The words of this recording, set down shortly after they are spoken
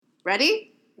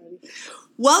Ready? Ready.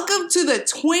 Welcome to the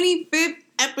 25th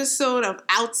episode of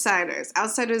Outsiders.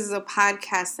 Outsiders is a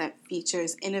podcast that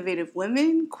features innovative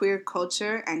women, queer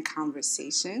culture, and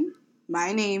conversation.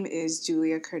 My name is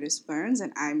Julia Curtis Burns,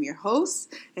 and I'm your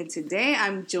host. And today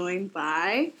I'm joined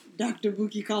by... Dr.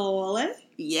 Buki Kalawale.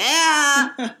 Yeah!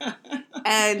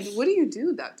 And what do you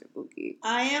do, Dr. Buki?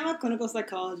 I am a clinical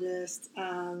psychologist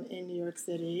in New York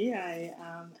City. I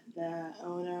am the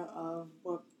owner of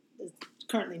what is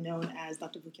currently known as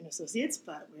Dr. Buki and Associates,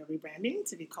 but we're rebranding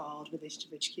to be called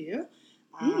Relationship HQ,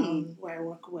 where I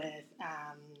work with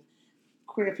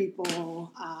queer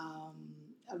people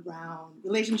around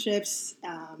relationships,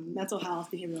 mental health,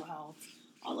 behavioral health,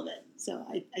 all of it. So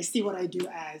I see what I do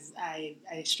as I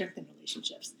strengthen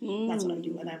relationships. That's what I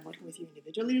do. Whether I'm working with you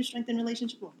individually to strengthen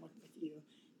relationship or I'm working with you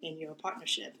in your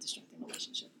partnership to strengthen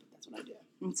relationship. But that's what I do.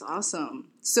 That's awesome.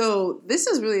 So this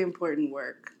is really important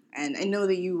work. And I know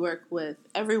that you work with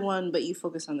everyone, but you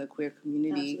focus on the queer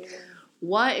community. Absolutely.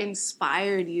 What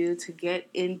inspired you to get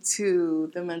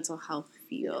into the mental health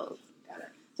field? Got it.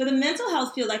 So the mental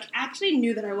health field, I actually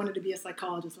knew that I wanted to be a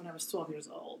psychologist when I was 12 years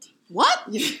old. What?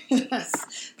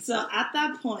 Yes. So at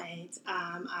that point,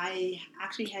 I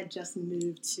actually had just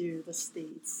moved to the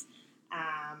States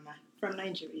from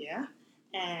Nigeria.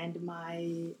 And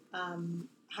my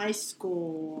high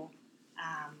school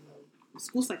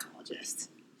psychologist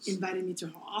invited me to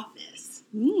her office.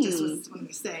 Just wanted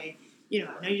to say, I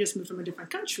know you just moved from a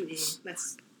different country. Let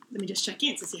me just check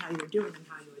in to see how you're doing and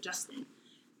how you're adjusting.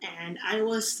 And I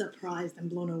was surprised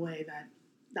and blown away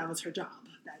that was her job.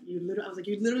 I was like,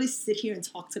 you literally sit here and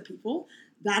talk to people.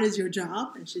 That is your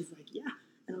job. And she's like, yeah.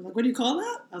 And I'm like, what do you call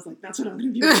that? I was like, that's what I'm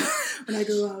going to be when I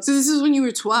grow up. So this is when you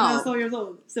were 12? I was 12 years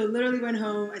old. So literally went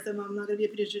home. I said, Mom, I'm not going to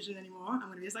be a pediatrician anymore. I'm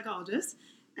going to be a psychologist.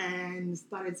 And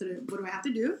started sort of, what do I have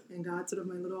to do? And got sort of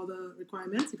all the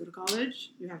requirements. You go to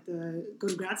college. You have to go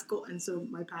to grad school. And so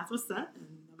my path was set. And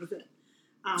that was it.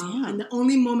 And the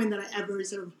only moment that I ever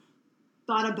sort of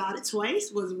thought about it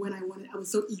twice was when I was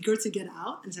so eager to get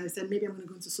out. And so I said, maybe I'm going to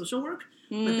go into social work.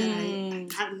 But then I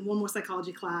had one more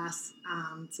psychology class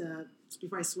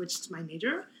before I switched my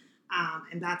major.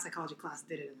 And that psychology class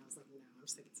did it. And I was like, no, I'm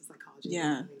sticking to psychology.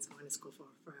 Yeah. It means going to school for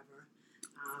forever.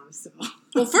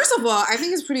 Well, first of all, I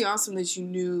think it's pretty awesome that you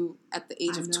knew at the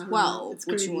age of 12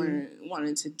 what you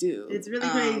wanted to do. It's really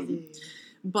crazy.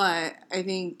 But I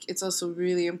think it's also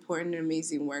really important and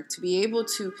amazing work to be able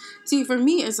to see. For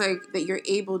me, it's like that you're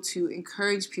able to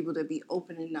encourage people to be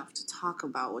open enough to talk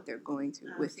about what they're going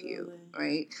through with you,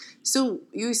 right? So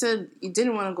you said you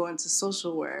didn't want to go into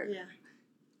social work. Yeah.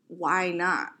 Why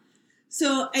not?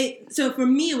 So for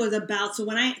me, it was about, so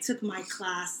when I took my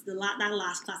class, that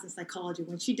last class in psychology,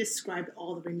 when she described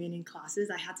all the remaining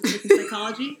classes I had to take in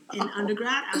psychology in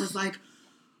undergrad, I was like,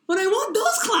 but I want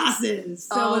those classes.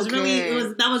 So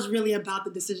that was really about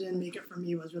the decision maker for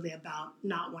me, was really about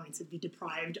not wanting to be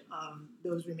deprived of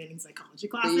those remaining psychology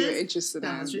classes. That you're interested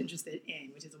I was interested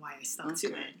in, which is why I stuck to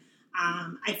it.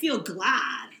 I feel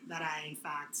glad that I, in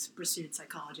fact, pursued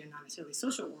psychology and not necessarily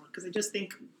social work, because I just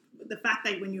think the fact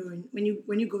that when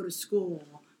you go to school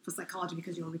for psychology,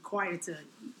 because you're required to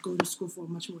go to school for a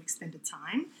much more extended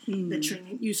time, the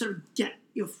training,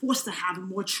 you're forced to have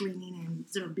more training and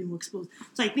sort of be more exposed.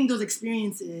 So I think those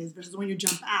experiences versus when you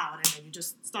jump out and then you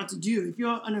just start to do, if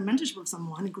you're under mentorship of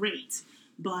someone, great.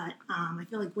 But I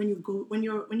feel like when you go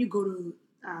to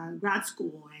grad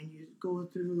school and you go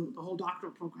through the whole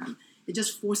doctoral program, it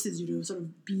just forces you to sort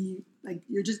of be like,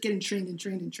 you're just getting trained.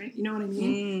 You know what I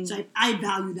mean? So I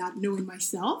value that, knowing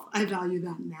myself. I value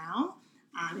that now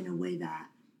in a way that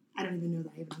I don't even know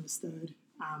that I even understood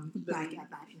back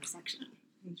at that intersection.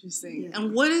 Interesting. Yeah.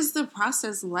 And what is the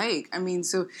process like? I mean,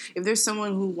 so if there's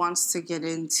someone who wants to get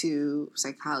into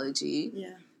psychology,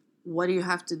 what do you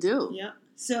have to do? Yeah.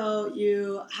 So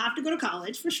you have to go to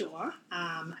college for sure.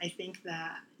 I think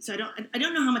that, so I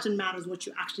don't know how much it matters what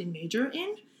you actually major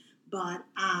in, but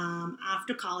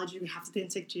after college you have to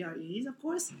take GREs, of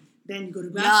course. Then you go to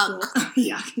grad school.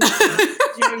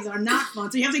 GREs are not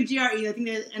fun. So you have to take GREs. I think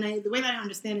the way that I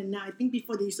understand it now, I think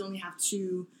before they used to only have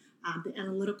two, the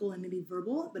analytical and maybe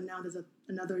verbal, but now there's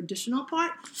another additional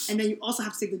part. And then you also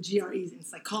have to take the GREs in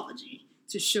psychology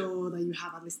to show that you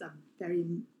have at least a very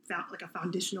a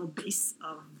foundational base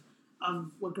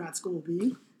of what grad school will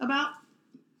be about.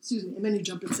 Excuse me. And then you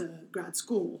jump into grad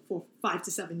school for 5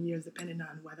 to 7 years, depending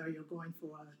on whether you're going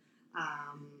for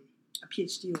a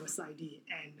PhD or a PsyD,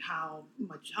 and how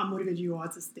motivated you are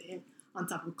to stay on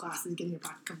top of classes, getting your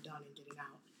practicum done and getting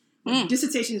out.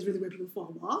 Dissertation is really where people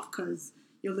fall off, because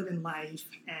you're living life,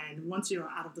 and once you're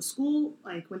out of the school,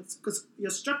 because you're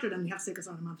structured and you have to take a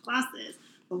certain amount of classes,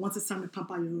 but once it's time to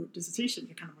pump out your dissertation,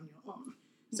 you're kind of on your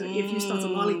So if you start to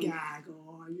lollygag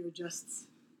or you're just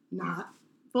not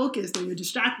focused or you're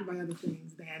distracted by other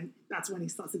things, then that's when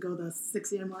it starts to go the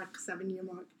 6-year mark, 7-year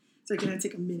mark. So it's going to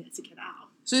take a minute to get out.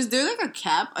 So is there like a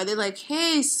cap? Are they like,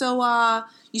 hey, so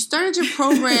you started your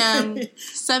program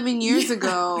 7 years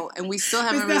ago and we still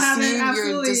haven't received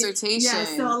your dissertation? Yeah,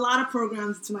 so a lot of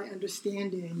programs, to my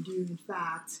understanding, do in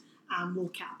fact will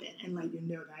cap it and let you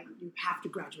know that you have to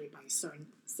graduate by a certain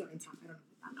time. I don't know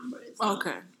what that number is.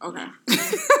 Okay.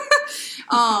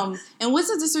 Yeah. And what's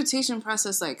the dissertation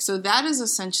process like? So that is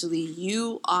essentially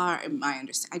you are, in my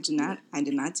understanding, I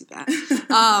did not do that.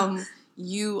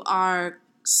 You are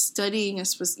studying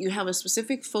you have a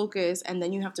specific focus, and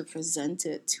then you have to present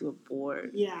it to a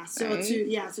board. Yeah. So right?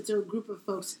 to a group of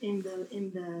folks in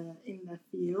the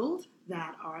field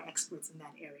that are experts in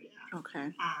that area.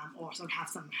 Okay. Or sort of have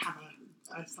some level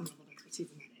of expertise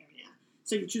in that area.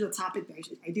 So you choose a topic that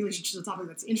ideally you should choose a topic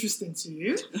that's interesting to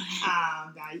you,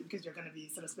 because you're going to be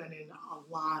sort of spending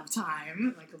a lot of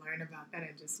time like learning about that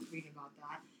and just reading about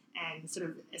that, and sort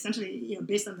of essentially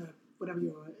based on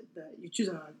you choose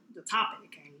the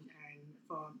topic, and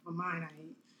for mine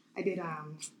I did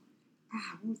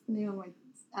what's the name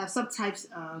of subtypes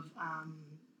of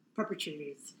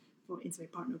perpetrators for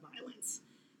intimate partner violence.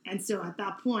 And so at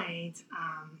that point,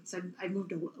 so I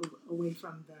moved away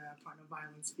from the partner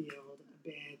violence field a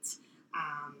bit.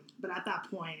 But at that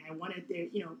point, I wanted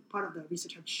part of the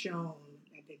research had shown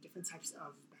that there are different types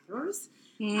of batterers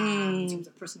in terms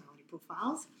of personality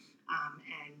profiles,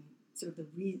 and sort of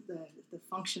the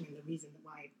function and the reason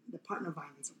why the partner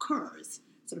violence occurs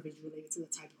sort of is related to the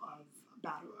type of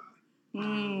batterer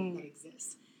that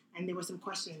exists. And there were some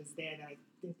questions there that I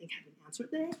didn't think had been answered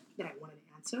there that I wanted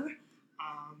to answer.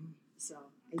 So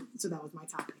that was my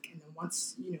topic. And then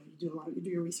once you do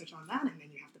your research on that, and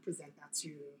then you have to present that to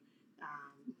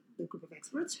the group of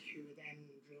experts who then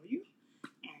drill you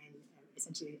and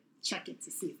essentially check it to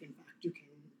see if in fact you can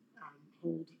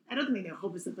hold. I don't think they're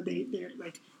hopeless, but they're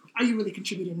like, are you really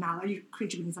contributing now? Are you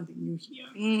contributing something new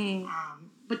here?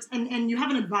 But you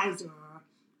have an advisor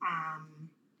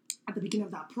at the beginning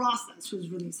of that process who's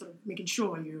really sort of making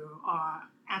sure you are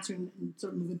answering and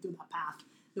sort of moving through that path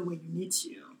the way you need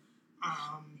to.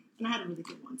 And I had a really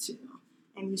good one too.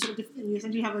 And you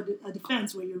essentially have a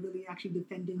defense where you're really actually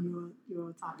defending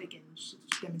your topic and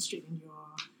demonstrating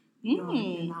your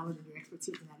knowledge and your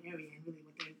expertise in that area. And really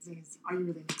what they're saying is, are you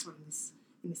really an expert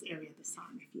in this area at this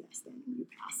time? If yes, then you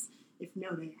pass. If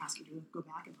no, they ask you to go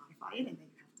back and modify it, and then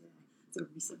you have to sort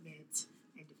of resubmit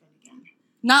and defend again.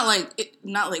 Not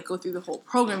like go through the whole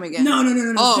program again. No.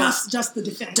 Oh. Just the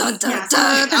defense. Dun, dun,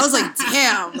 dun. I was like,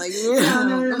 damn. Like,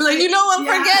 no. Like, you know what?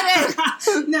 Forget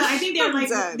it. No, I think they're like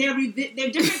they're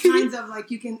different kinds of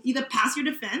like, you can either pass your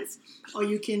defense or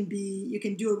you can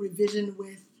do a revision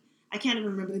with, I can't even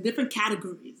remember the different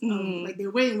categories of like the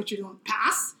way in which you don't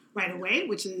pass right away,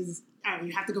 which is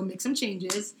you have to go make some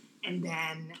changes, and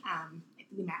then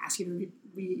they might ask you to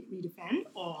redefend,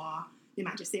 or they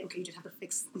might just say, okay, you just have to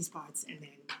fix these parts, and then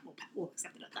we'll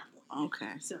accept it at that point.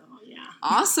 Okay. So, yeah.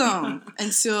 Awesome.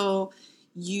 And so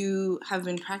you have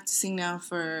been practicing now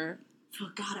for... Oh,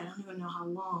 God, I don't even know how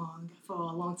long. For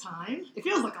a long time. It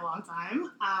feels like a long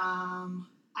time.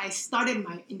 I started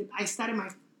my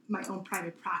own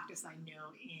private practice, I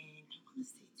know, in, I want to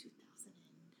say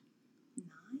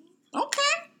 2009.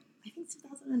 Okay. I think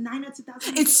 2009 or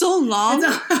 2000. It's so long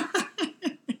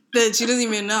that she doesn't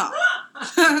even know.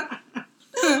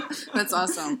 That's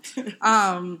awesome.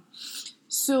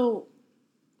 So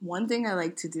one thing I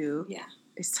like to do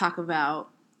is talk about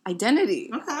identity.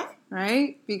 Okay.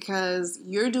 Right? Because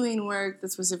you're doing work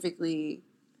that's specifically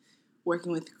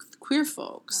working with queer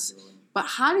folks. Absolutely. But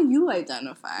how do you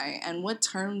identify, and what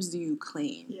terms do you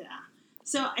claim? Yeah.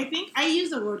 So I think I use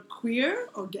the word queer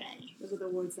or gay. Those are the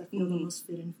words that feel the most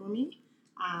fitting for me.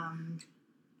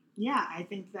 I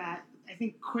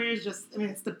think queer is just,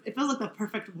 it feels like the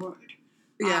perfect word.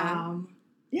 Yeah.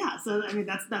 So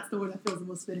that's the word that feels the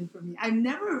most fitting for me. I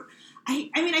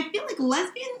feel like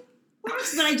lesbian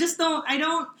works, but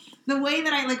the way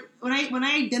that I like, when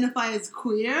I identify as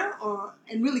queer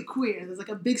and really queer, there's like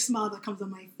a big smile that comes on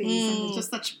my face, and there's just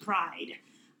such pride.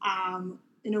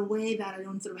 In a way that I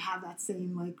don't sort of have that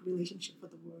same like relationship with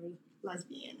the word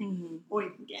lesbian or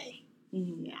even gay.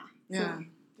 Mm-hmm. Yeah. Yeah. So,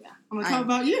 I'm like, how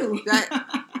about you?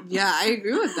 I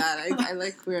agree with that. I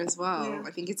like queer as well. Yeah.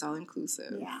 I think it's all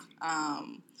inclusive. Yeah.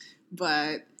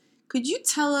 But could you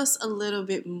tell us a little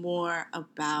bit more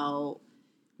about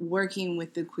working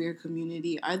with the queer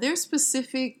community? Are there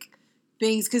specific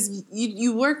things, because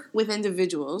you work with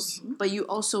individuals, but you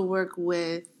also work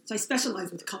with... So I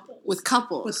specialize with couples. With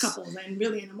couples. And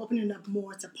I'm opening it up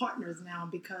more to partners now,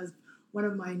 because what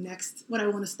I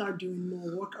want to start doing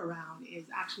more work around is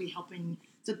actually helping.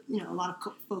 So, a lot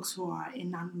of folks who are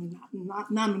in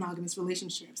non-monogamous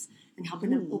relationships and helping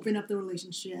them open up the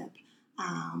relationship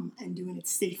and doing it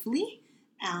safely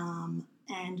and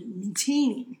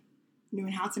maintaining,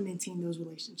 knowing how to maintain those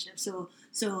relationships.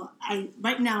 So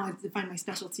right now I define my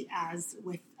specialty as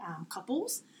with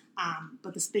couples,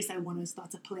 but the space I want to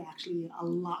start to play actually a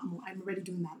lot more. I'm already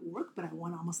doing that work, but I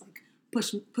want to almost like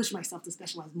push myself to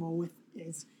specialize more with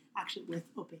is actually with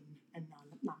open and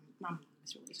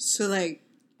non-monogamous relationships. So like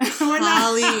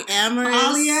polyamorous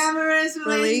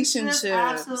relationships.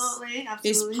 Absolutely.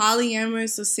 Is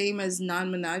polyamorous the same as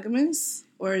non-monogamous,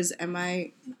 or am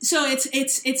I? So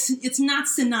it's not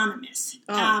synonymous.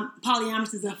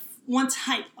 Polyamorous is one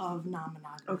type of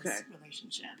non-monogamous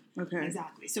relationship. Okay.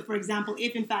 Exactly. So, for example,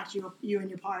 if in fact you and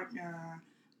your partner,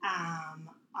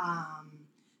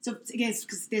 so again,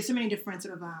 because there's so many different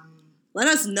sort of. Let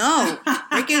us know.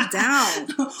 Break it down.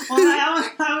 Well,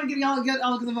 I would get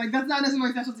all because I'm like, that's not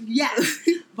necessarily my specialty. Yes,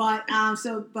 but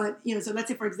so let's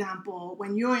say for example,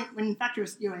 when in fact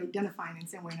you're identifying in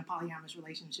some way in a polyamorous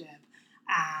relationship,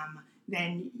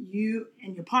 then you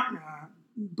and your partner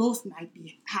both might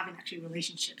be having actually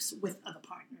relationships with other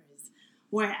partners,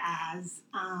 whereas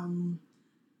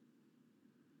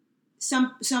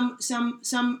some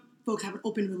folks have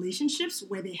open relationships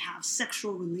where they have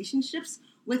sexual relationships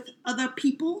with other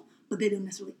people, but they don't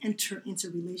necessarily enter into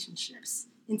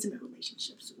intimate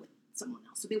relationships with someone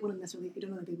else. So they wouldn't necessarily, I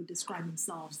don't know if they would describe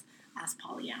themselves as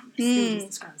polyamorous. They would just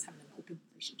describe as having an open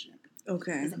relationship.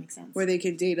 Okay. Does that make sense? Where they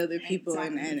could date other people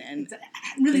and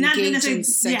really engage in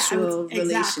sexual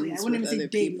relations I wouldn't even with say other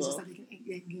date, people. just like they can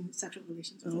engage in sexual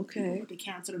relations with other people, but they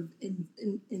can't sort of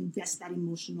invest that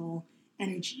emotional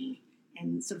energy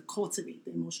and sort of cultivate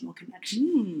the emotional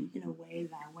connection in a way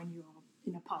that when you're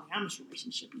in a polyamorous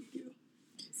relationship you do.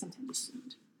 Sometimes you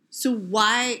shouldn't. So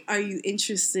why are you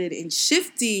interested in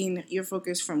shifting your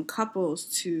focus from couples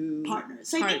to partners?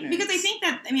 So I think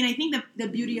that the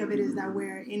beauty of it is that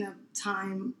we're in a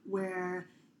time where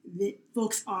the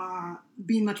folks are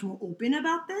being much more open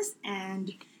about this,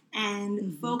 and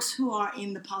folks who are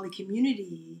in the poly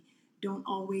community don't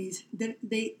always.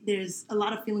 There's a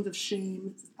lot of feelings of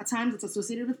shame at times it's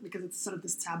associated with because it's sort of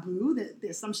this taboo. The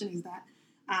assumption is that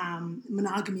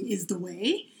monogamy is the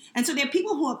way. And so there are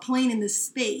people who are playing in this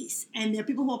space, and there are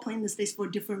people who are playing in this space for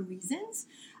different reasons.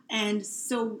 And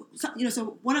so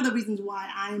one of the reasons why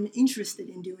I'm interested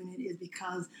in doing it is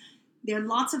because there are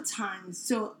lots of times,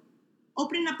 so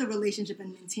opening up the relationship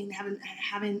and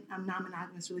having a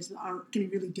non-monogamous relationship can be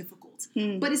really difficult.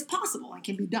 But it's possible and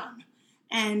can be done.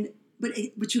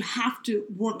 But you have to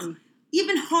work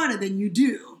even harder than you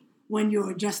do when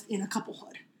you're just in a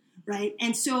couplehood. Right.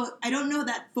 And so I don't know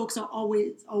that folks are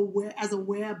always aware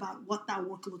about what that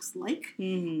work looks like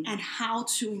and how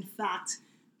to, in fact,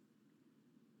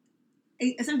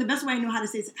 I think the best way I know how to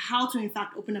say is how to, in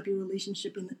fact, open up your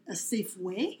relationship in a safe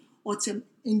way or to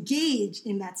engage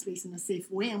in that space in a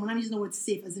safe way. And when I'm using the word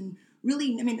safe, as in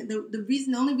really, I mean,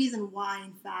 the only reason why,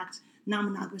 in fact,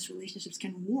 non-monogamous relationships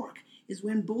can work is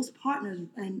when both partners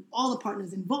and all the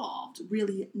partners involved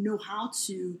really know how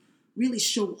to really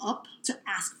show up to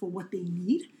ask for what they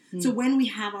need. So when we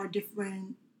have our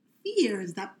different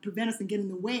fears that prevent us and get in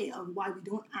the way of why we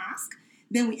don't ask,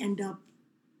 then we end up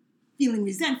feeling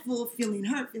resentful, feeling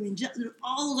hurt, feeling jealous.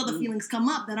 All those other feelings come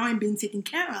up that aren't being taken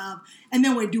care of, and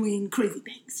then we're doing crazy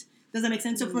things. Does that make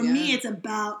sense? So for me, it's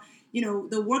about,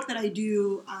 the work that I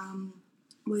do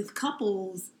with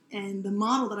couples and the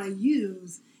model that I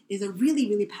use is a really,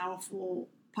 really powerful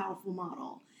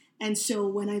model. And so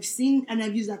when I've seen, and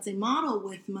I've used that same model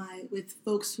with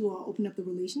folks who are opening up the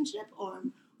relationship or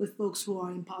with folks who are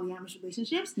in polyamorous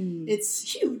relationships,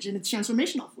 it's huge and it's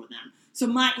transformational for them. So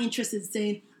my interest is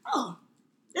saying, oh,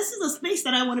 this is a space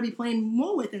that I want to be playing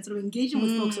more with and sort of engaging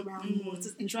with folks around more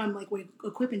and trying we're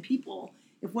equipping people.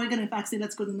 If we're going to in fact say,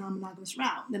 let's go the non-monogamous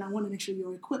route, then I want to make sure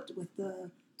you're equipped with the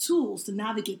tools to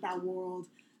navigate that world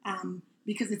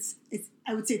because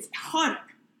I would say it's harder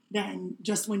than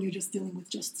just when you're just dealing with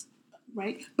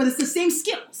right? But it's the same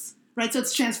skills, right? So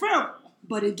it's transferable.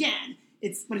 But again,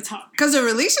 it's hard. Because the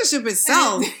relationship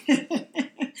itself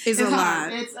is a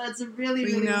lot. It's a really,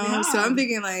 really, really hard. So I'm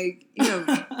thinking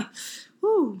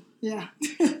whew. Yeah.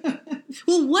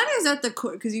 Well, what is at the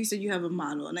core? Because you said you have a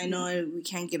model, and I know we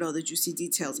can't get all the juicy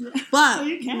details. But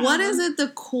what is at the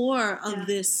core of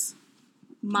this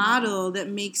model that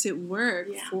makes it work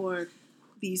for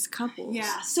these couples?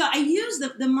 Yeah, so I use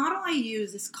the model I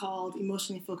use is called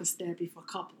Emotionally Focused Therapy for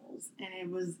Couples, and it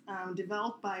was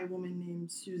developed by a woman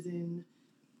named Susan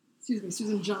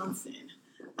Johnson.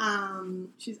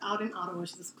 She's out in Ottawa.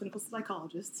 She's a clinical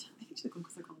psychologist. I think she's a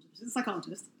clinical psychologist. She's a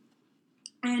psychologist.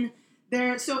 And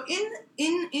so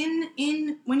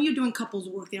in when you're doing couples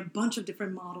work, there are a bunch of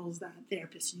different models that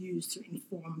therapists use to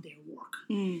inform their work.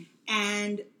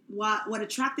 And what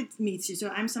attracted me to, so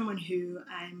I'm someone who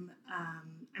I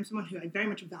very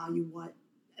much value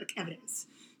evidence.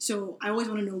 So I always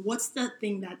want to know what's the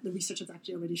thing that the research has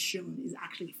actually already shown is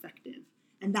actually effective.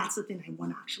 And that's the thing I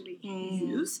want to actually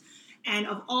use. And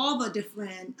of all the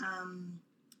different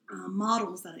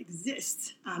models that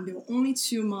exist, there were only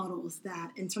 2 models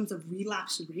that, in terms of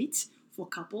relapse rate for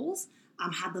couples,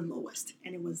 had the lowest.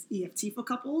 And it was EFT for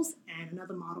couples, and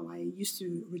another model I used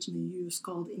to originally use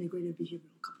called Integrative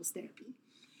Behavioral Couples Therapy.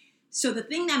 So the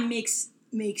thing that makes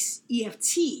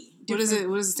EFT different,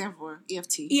 what does it stand for?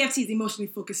 EFT? EFT is emotionally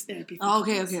focused therapy for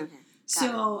couples. Okay.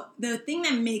 So the thing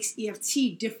that makes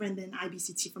EFT different than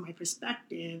IBCT from my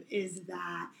perspective is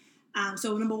that,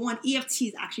 so number one, EFT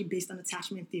is actually based on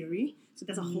attachment theory. So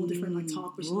that's a whole different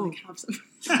talk. We should have some.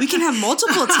 We can have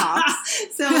multiple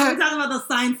talks. So we're talking about the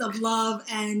science of love,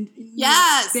 and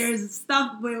yes, there's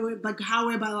stuff where like how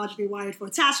we're biologically wired for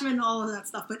attachment and all of that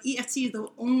stuff. But EFT is the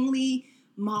only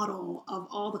model of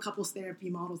all the couples therapy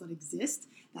models that exist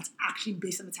that's actually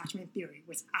based on attachment theory,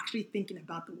 where it's actually thinking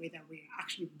about the way that we're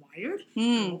actually wired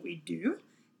and what we do.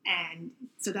 And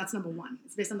so that's number one.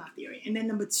 It's based on that theory. And then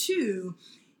number two,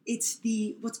 it's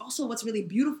what's really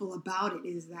beautiful about it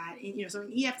is that, so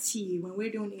in EFT, when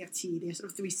we're doing EFT, there's sort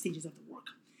of 3 stages of the work.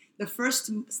 The first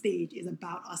stage is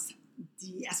about us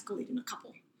de-escalating a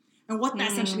couple. And what that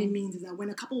essentially means is that when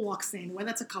a couple walks in, whether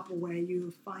it's a couple where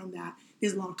you find that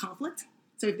there's a lot of conflict,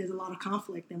 so if there's a lot of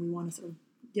conflict, then we want to sort of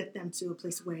get them to a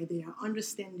place where they are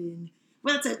understanding,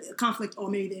 whether it's a conflict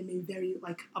or maybe they may be very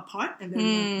apart and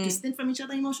very distant from each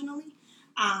other emotionally.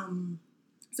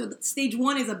 So stage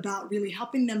 1 is about really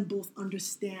helping them both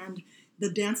understand the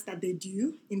dance that they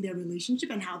do in their relationship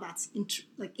and how that's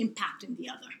impacting the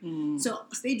other. So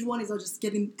stage 1 is just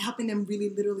helping them really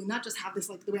literally not just have this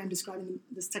the way I'm describing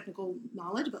this technical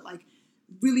knowledge, but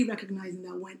really recognizing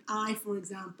that when I, for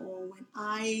example,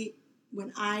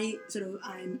 when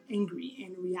I'm angry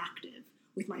and reactive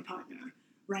with my partner,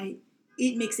 right?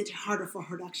 It makes it harder for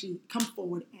her to actually come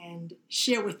forward and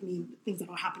share with me things that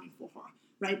are happening for her,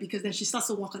 right? Because then she starts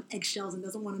to walk on eggshells and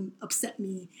doesn't want to upset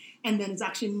me, and then it's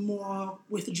actually more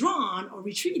withdrawn or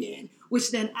retreating,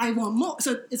 which then I want more.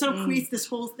 So it sort of creates this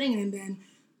whole thing, and then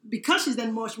because she's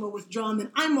then much more withdrawn,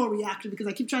 then I'm more reactive because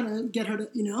I keep trying to get her to,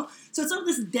 So it's sort of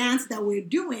this dance that we're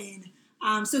doing.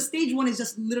 So stage 1 is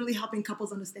just literally helping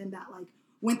couples understand that,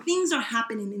 when things are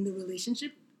happening in the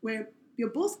relationship, where you're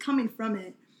both coming from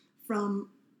it from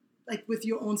with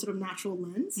your own sort of natural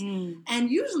lens.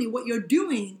 And usually what you're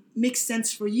doing makes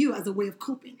sense for you as a way of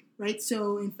coping, right?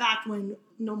 So in fact, when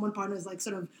one partner is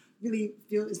sort of really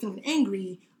feeling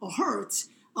angry or hurt,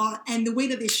 and the way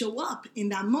that they show up in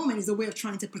that moment is a way of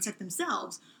trying to protect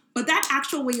themselves. But that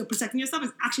actual way of protecting yourself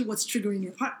is actually what's triggering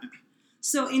your partner.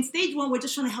 So in stage 1, we're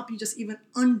just trying to help you just even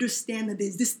understand that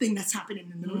there's this thing that's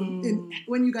happening in the room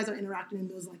when you guys are interacting in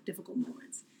those difficult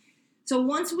moments. So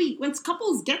once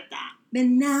couples get that,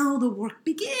 then now the work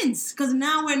begins, because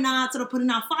now we're not sort of putting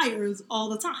out fires all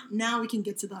the time. Now we can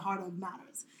get to the heart of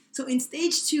matters. So in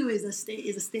stage 2 is a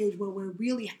stage where we're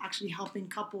really actually helping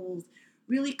couples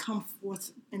really come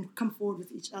forward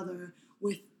with each other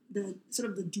with the sort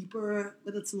of the deeper,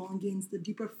 whether it's longings, the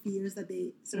deeper fears that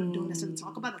they sort of don't necessarily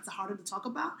talk about. That's harder to talk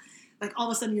about. All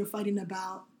of a sudden you're fighting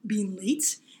about being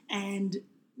late, and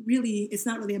really, it's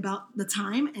not really about the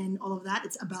time and all of that.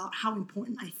 It's about how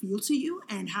important I feel to you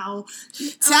and how. Tell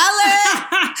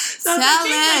it. So Tell it.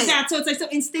 Like that. So it's so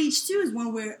in stage 2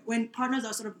 is when partners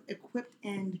are sort of equipped,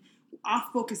 and our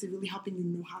focus is really helping you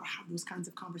know how to have those kinds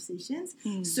of conversations.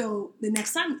 So the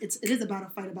next time it is about a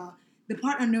fight about the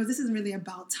partner knows this isn't really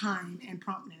about time and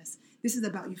promptness. This is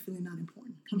about you feeling not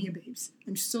important. Come here, babes.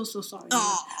 I'm so sorry.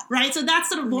 Right? So that's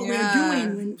sort of what we're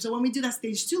doing. When we do that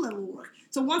stage 2 level work.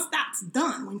 So once that's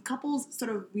done, when couples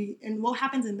and what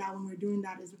happens in that when we're doing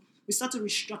that is we start to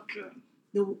restructure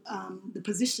the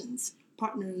positions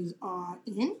partners are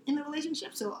in the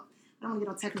relationship. So I don't want to get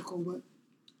all technical, but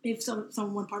if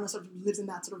one partner sort of lives in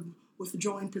that sort of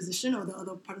withdrawing position, or the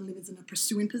other partner lives in a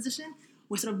pursuing position,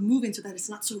 we're sort of moving so that it's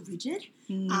not so rigid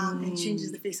and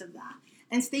changes the face of that.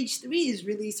 And stage 3 is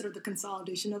really sort of the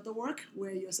consolidation of the work,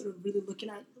 where you're sort of really looking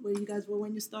at where you guys were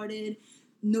when you started,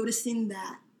 noticing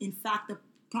that, in fact, the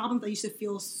problems that used to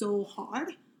feel so hard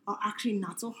are actually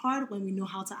not so hard when we know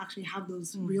how to actually have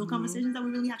those real conversations that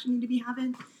we really actually need to be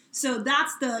having. So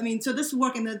that's so this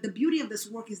work, and the beauty of this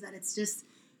work is that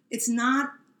it's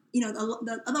not,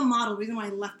 the other model, the reason why I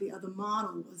left the other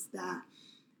model was that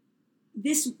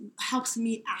this helps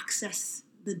me access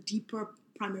the deeper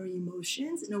primary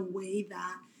emotions in a way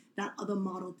that that other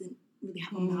model didn't really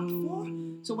have a map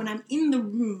for. So when I'm in the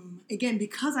room, again,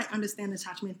 because I understand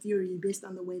attachment theory based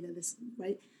on the way that this,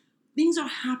 right, things are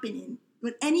happening.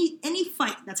 But any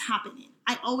fight that's happening,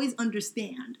 I always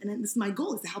understand, and this is my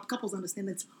goal, is to help couples understand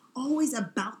that it's always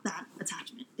about that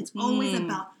attachment. It's always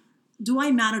about, do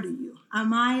I matter to you?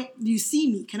 Do you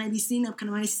see me? Can I be seen?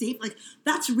 Am I safe? Like,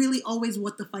 that's really always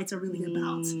what the fights are really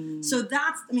about. So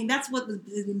that's what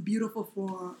has been beautiful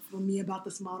for me about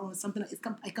this model. It's something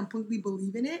I completely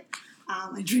believe in it.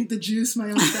 I drink the juice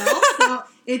myself. So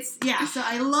so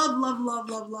I love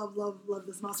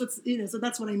this model. So it's, so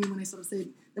that's what I mean when I sort of say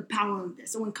the power of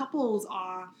this. So when couples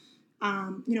are,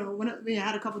 we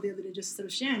had a couple the other day just sort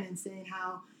of sharing and saying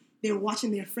how they were watching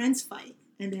their friends fight.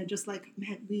 And they're just like,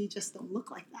 man, we just don't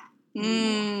look like that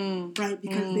anymore, right?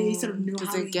 Because they sort of know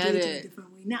how to engage in a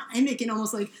different way now. And they can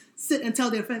almost like sit and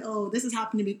tell their friend, oh, this is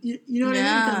happening to me. You know what I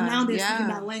mean? Because now they're speaking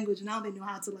that language. Now they know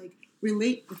how to like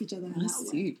relate with each other in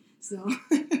that way. So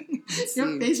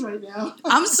your face right now.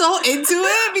 I'm so into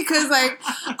it because like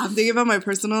I'm thinking about my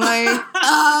personal life.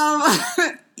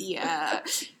 Yeah.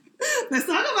 Let's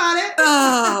talk about it.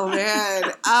 Oh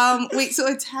man. Wait, so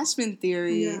attachment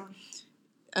theory. Yeah.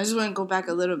 I just want to go back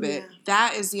a little bit. Yeah.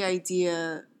 That is the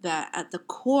idea that at the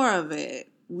core of it,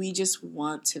 we just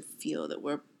want to feel that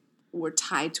we're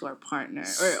tied to our partner.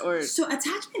 Or So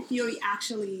attachment theory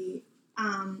actually,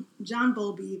 John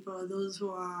Bowlby, for those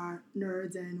who are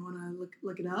nerds and want to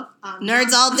look it up.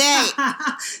 Nerds all day.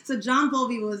 So John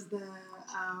Bowlby was the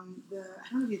I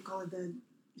don't know if you call it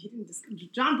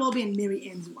John Bowlby and Mary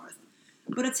Ainsworth.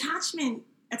 But attachment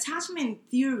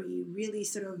theory really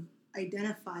sort of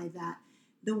identified that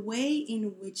the way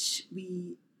in which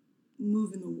we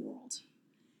move in the world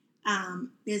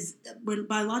we're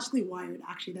biologically wired,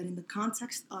 actually, that in the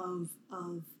context of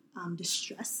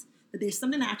distress, that there's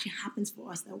something that actually happens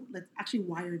for us that's actually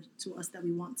wired to us that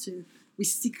we need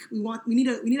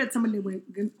somebody we're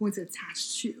going to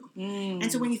attach to.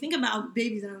 And so when you think about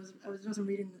babies, and I was doing some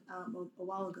reading a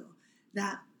while ago,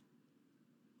 that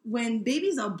when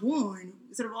babies are born,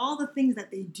 sort of all the things that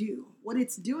they do, what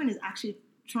it's doing is actually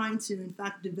trying to, in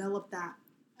fact, develop that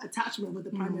attachment with the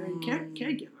primary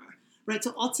caregiver, right?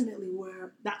 So ultimately,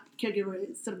 where that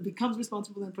caregiver sort of becomes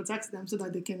responsible and protects them so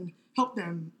that they can help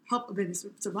a baby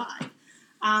survive.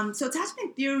 So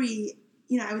attachment theory,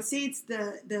 I would say it's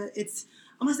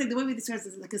almost like the way we describe it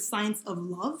is like a science of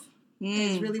love.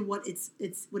 Is really what it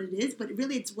is, but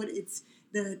really it's what it's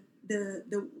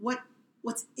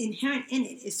what's inherent in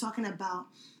it is talking about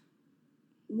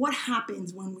what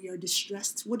happens when we are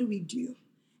distressed. What do we do?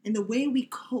 And the way we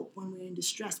cope when we're in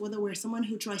distress, whether we're someone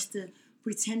who tries to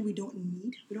pretend we don't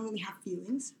really have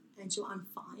feelings, and so I'm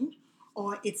fine,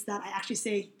 or it's that I actually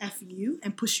say F you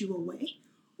and push you away,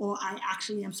 or I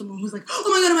actually am someone who's like,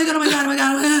 oh my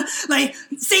God, like,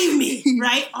 save me,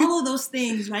 right? All of those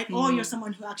things, right? Or you're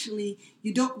someone who actually,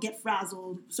 you don't get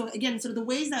frazzled. So again, sort of the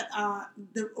ways that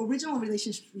the original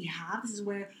relationships we have, this is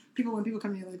where when people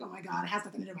come here, like, oh my God, it has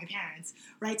nothing to do with my parents,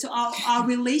 right? So our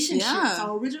relationships,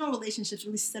 our original relationships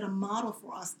really set a model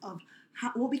for us of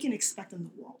what we can expect in the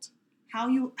world.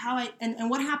 And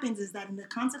what happens is that in the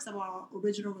context of our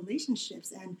original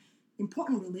relationships and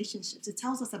important relationships, it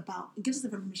gives us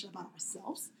information about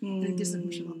ourselves and it gives us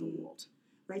information about the world,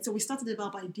 right? So we start to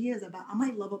develop ideas about, am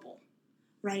I lovable,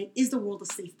 right? Is the world a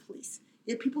safe place?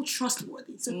 Are people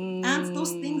trustworthy? So and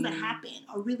those things that happen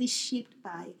are really shaped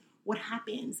by what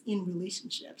happens in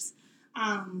relationships.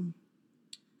 I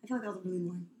feel like that was a really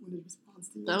long-winded response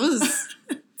to you. That was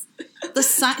the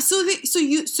science. So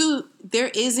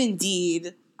there is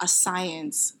indeed a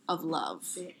science of love.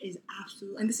 There is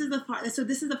absolutely, and this is the part. So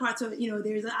this is the part. So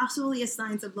there's absolutely a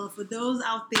science of love for those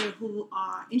out there who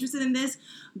are interested in this.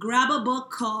 Grab a book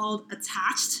called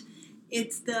Attached.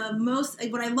 It's the most.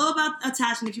 What I love about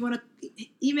Attached, and if you want to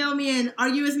email me and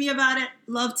argue with me about it,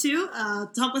 love to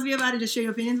talk with me about it. Just share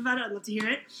your opinions about it. I'd love to hear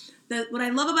it. What I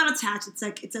love about Attached,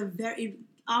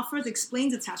 it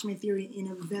explains attachment theory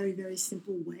in a very, very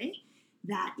simple way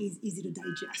that is easy to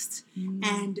digest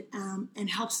and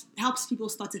helps people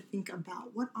start to think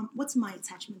about what's my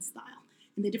attachment style.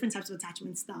 And the different types of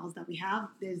attachment styles that we have.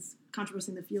 There's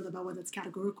controversy in the field about whether it's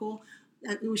categorical,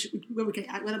 whether we can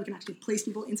actually place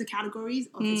people into categories,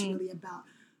 or if it's really about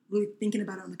really thinking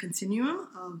about it on the continuum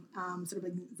of sort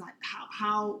of like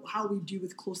how we do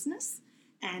with closeness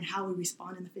and how we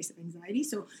respond in the face of anxiety.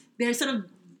 So there's sort of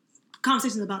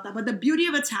conversations about that. But the beauty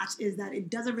of Attached is that it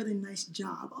does a really nice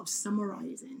job of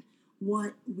summarizing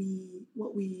what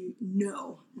we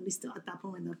know, at least at that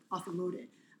point when the author wrote it,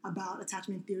 about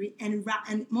attachment theory, and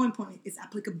more importantly, its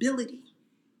applicability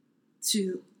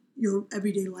to your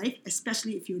everyday life,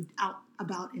 especially if you're out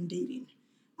about and dating.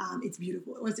 It's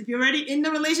beautiful. If you're already in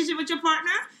the relationship with your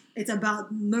partner, it's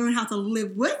about learning how to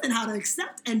live with and how to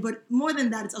accept. But more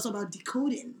than that, it's also about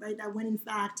decoding, right? That when in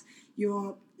fact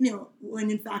you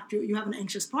have an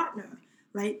anxious partner,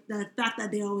 right? The fact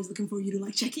that they're always looking for you to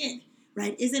like check in,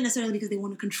 right? Isn't necessarily because they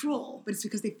want to control, but it's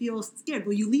because they feel scared.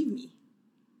 Will you leave me?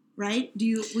 Right?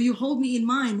 Will you hold me in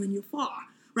mind when you're far?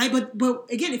 Right? But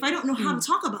again, if I don't know how to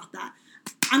talk about that,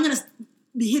 I'm gonna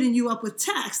be hitting you up with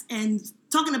text and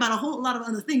talking about a whole lot of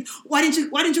other things. Why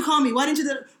didn't you call me? Why didn't you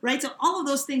right? So all of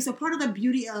those things. So part of the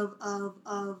beauty of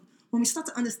when we start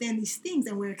to understand these things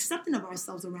and we're accepting of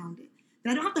ourselves around it,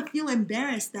 that I don't have to feel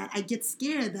embarrassed that I get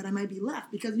scared that I might be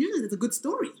left, because usually there's a good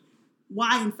story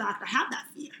why in fact I have that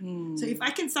fear. So if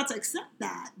I can start to accept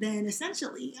that, then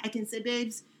essentially I can say,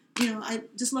 babes, I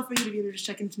just love for you to be able to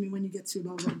check into me when you get to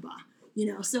blah blah blah.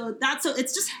 So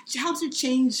it's just helps you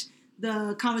change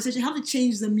the conversation, helps you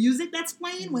change the music that's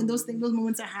playing when those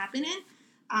moments are happening.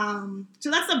 So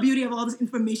that's the beauty of all this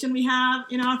information we have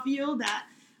in our field that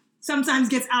sometimes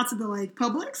gets out to the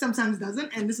public, sometimes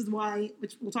doesn't, and this is why,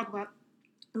 which we'll talk about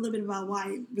a little bit about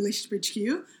why Relationship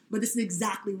HQ, but this is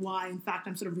exactly why, in fact,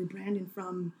 I'm sort of rebranding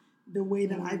from the way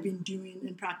that I've been doing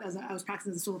in practice. I was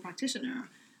practicing as a solo practitioner,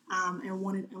 and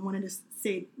wanted to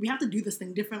say we have to do this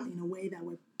thing differently in a way that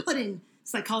we're putting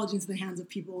psychology into the hands of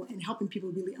people and helping people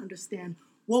really understand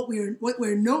what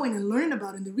we're knowing and learning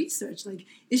about in the research.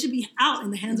 It should be out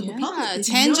in the hands of the public.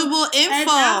 Tangible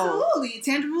info. Absolutely,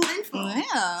 tangible info. Yeah,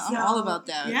 I'm all about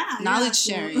that. Yeah, knowledge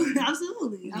sharing.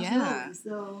 Absolutely. Yeah.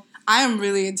 So I am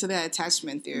really into that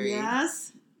attachment theory.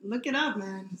 Yes. Look it up,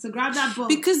 man. So grab that book.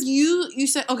 Because you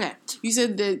said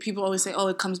that people always say,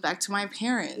 it comes back to my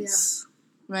parents. Yeah.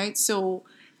 Right? So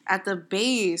at the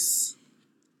base,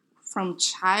 from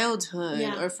childhood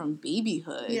or from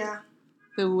babyhood,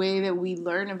 the way that we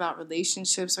learn about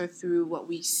relationships are through what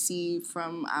we see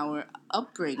from our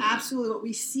upbringing. Absolutely. What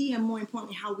we see, and more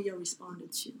importantly, how we are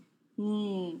responded to.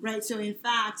 Right? So in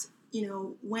fact,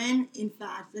 when in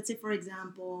fact, let's say for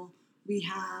example, we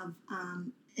have,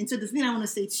 and so the thing I want to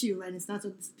say too, right? It's not so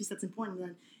this piece that's important,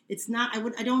 that it's not.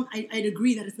 I'd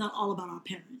agree that it's not all about our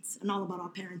parents and all about our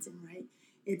parenting, right?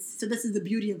 This is the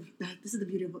beauty of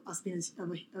us being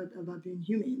about being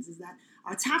humans, is that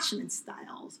our attachment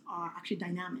styles are actually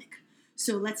dynamic.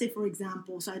 So let's say, for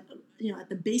example, at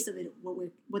the base of it,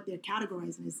 what they're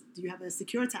categorizing is, do you have a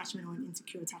secure attachment or an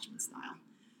insecure attachment style,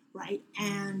 right?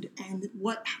 And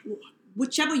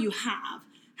whichever you have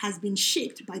has been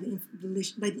shaped by the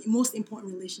most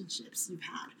important relationships you've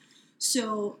had.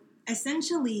 So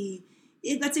essentially,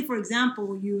 let's say, for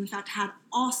example, you in fact had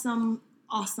awesome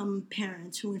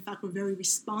parents who in fact were very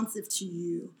responsive to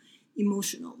you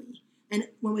emotionally. And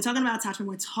when we're talking about attachment,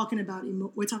 we're talking about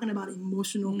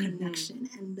emotional connection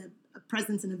and the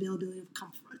presence and availability of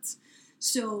comfort.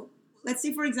 So let's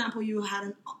say, for example, you had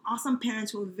an awesome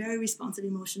parents who were very responsive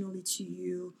emotionally to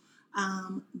you,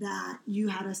 that you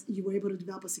were able to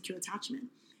develop a secure attachment.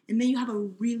 And then you have a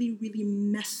really, really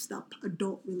messed up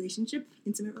adult relationship,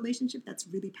 intimate relationship that's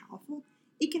really powerful.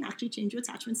 It can actually change your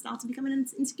attachment style to become an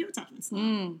insecure attachment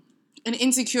style. An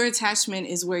insecure attachment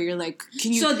is where you're like,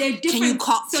 can you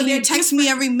text me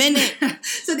every minute?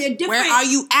 So they're different. Where are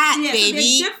you at,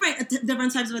 baby? So they're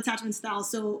different types of attachment styles.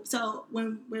 So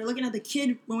when we're looking at the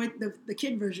kid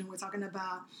version, we're talking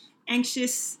about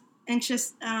anxiously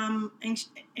attached.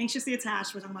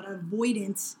 We're talking about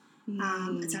avoidant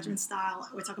attachment style.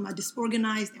 We're talking about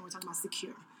disorganized, and we're talking about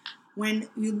secure. When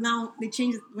you now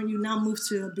move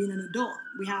to being an adult,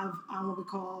 we have what we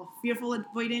call fearful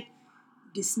avoidant,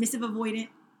 dismissive avoidant,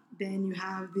 then you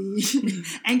have the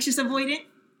anxious avoidant,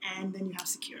 and then you have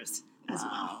secures as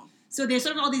well. So there's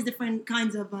sort of all these different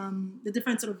kinds of the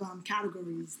different sort of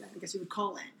categories that I guess you would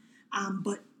call it.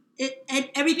 But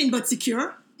everything but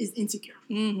secure is insecure.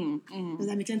 Does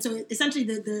that make sense? So essentially,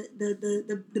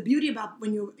 the beauty about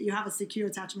when you have a secure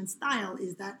attachment style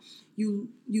is that you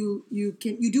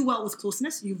do well with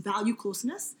closeness. You value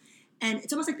closeness, and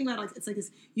it's almost like think about it's like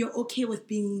this. You're okay with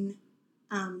being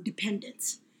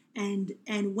dependent, and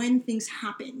when things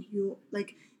happen, you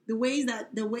like the ways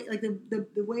that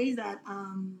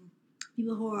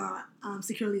people who are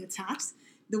securely attached,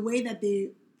 the way that they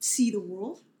see the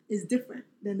world is different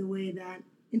than the way that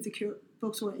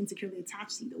folks who are insecurely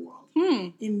attached see the world.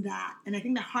 In that, and I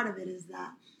think the heart of it is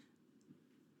that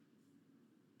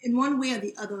in one way or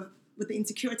the other, with the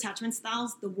insecure attachment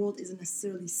styles, the world isn't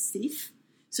necessarily safe.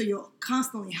 So you're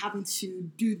constantly having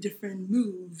to do different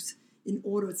moves in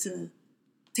order to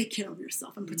take care of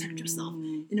yourself and protect yourself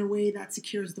in a way that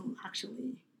secures don't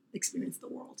actually experience the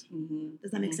world. Mm-hmm.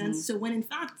 Does that make sense? So when in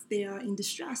fact they are in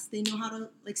distress, they know how to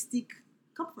like seek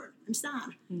comfort. I'm sad.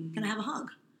 Can I have a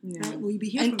hug? Yeah. Right? Will you be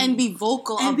here for me? And be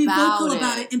vocal and about be vocal it.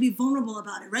 about it and be vulnerable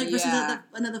about it, right? Versus Yeah.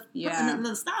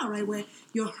 another style, right, where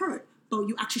you're hurt, but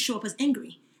you actually show up as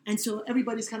angry, and so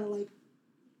everybody's kind of like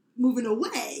moving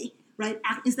away, right?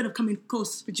 Instead of coming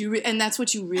close. But and that's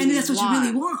what you really want. And that's what you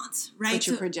really want, right? But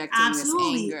you're projecting this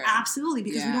anger. Absolutely,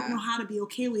 because we don't know how to be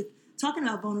okay with talking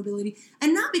about vulnerability,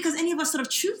 and not because any of us sort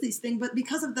of choose these things, but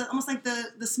because of the almost like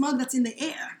the smug that's in the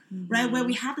air, right? Where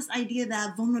we have this idea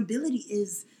that vulnerability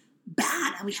is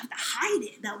bad and we have to hide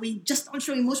it, that we just don't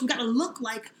show emotion. We got to look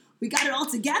like we got it all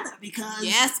together because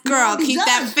yes, girl, keep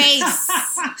that face,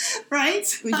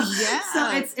 right? Yeah.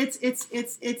 So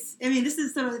it's. I mean, this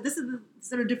is the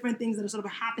sort of different things that have sort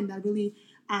of happened that really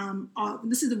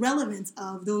this is the relevance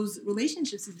of those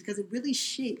relationships, is because it really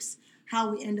shapes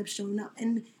how we end up showing up,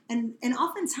 and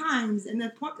oftentimes, and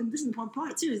this is the important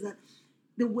part too, is that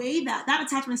the way that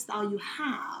attachment style you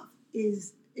have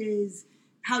is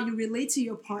how you relate to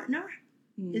your partner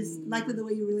is likely the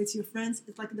way you relate to your friends.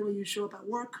 It's likely the way you show up at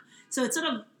work. So it's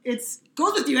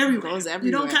goes with you everywhere. Goes everywhere.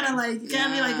 You don't kind of like, you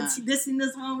can't be like, it's this in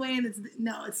this one way, and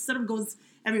it sort of goes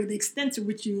everywhere. The extent to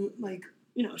which you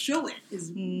show it is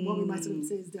what we might sort of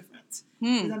say is different.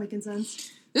 Is that making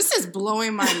sense? This is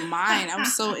blowing my mind. I'm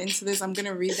so into this. I'm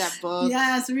gonna read that book.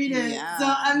 Yes, read it. Yeah. So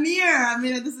Amir, I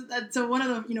mean, this is so one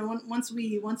of the once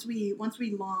we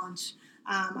launch,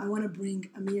 I want to bring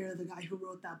Amir, the guy who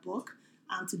wrote that book,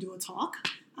 to do a talk,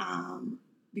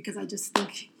 because I just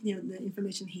think the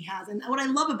information he has, and what I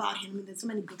love about him. I mean, there's so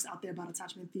many books out there about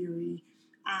attachment theory,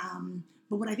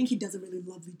 but what I think he does a really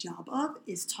lovely job of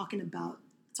is talking about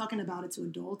it to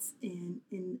adults in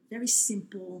very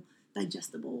simple,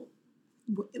 digestible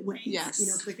ways. Yes.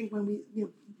 Because I think when we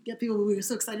get people, we were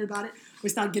so excited about it, we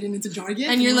start getting into jargon,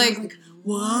 and you're like,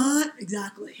 what?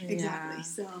 Exactly. Yeah.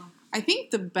 So I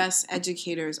think the best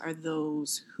educators are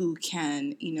those who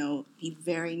can, be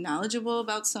very knowledgeable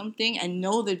about something and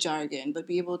know the jargon, but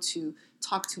be able to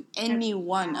talk to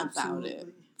anyone about it,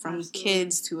 from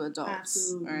kids to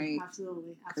adults, right?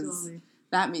 Absolutely.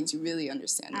 That means you really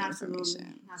understand the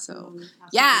information. Absolutely.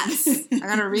 Yes, I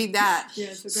gotta read that.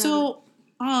 Yes, so,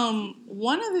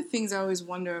 one of the things I always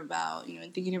wonder about, in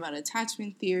thinking about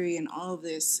attachment theory and all of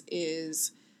this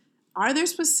is, are there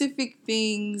specific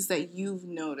things that you've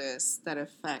noticed that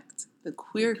affect the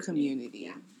queer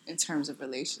community in terms of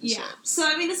relationships? Yeah. So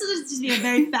I mean, this is just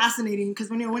very fascinating, because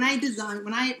when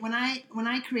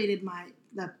I created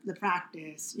the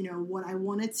practice, what I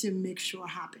wanted to make sure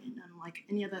happened, unlike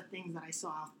any other things that I saw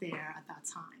out there at that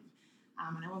time.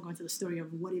 And I won't go into the story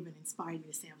of what even inspired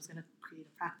me to say I was going to create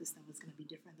a practice that was going to be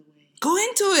different the way. Go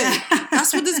into it.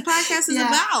 That's what this podcast is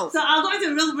about. So I'll go into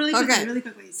it really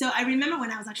quickly. So I remember when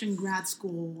I was actually in grad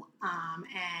school,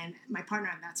 and my partner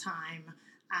at that time,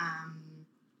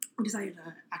 we decided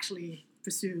to actually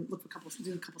look for couples,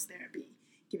 do couples therapy,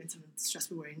 given some of the stress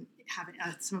we were having,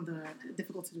 some of the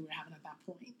difficulties we were having at that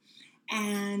point.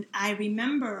 And I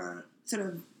remember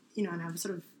and I was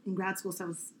sort of in grad school, so I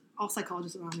was all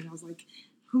psychologists around me, and I was like,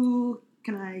 who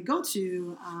can I go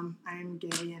to? I'm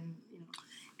gay,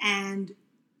 and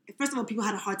first of all, people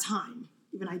had a hard time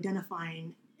even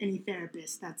identifying any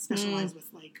therapist that specialized with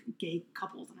like gay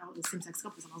couples and same-sex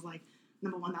couples, and I was like,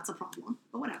 number one, that's a problem,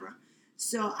 but whatever.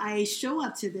 So I show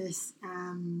up to this,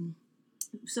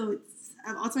 so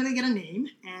I ultimately get a name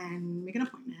and make an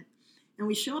appointment, and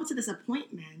we show up to this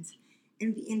appointment,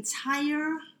 and the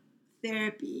entire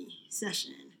therapy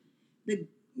session, the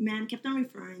man kept on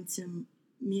referring to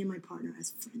me and my partner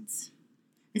as friends.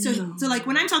 And so like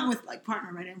when I'm talking with like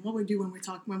partner, right, and what we do when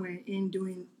we're in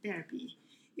doing therapy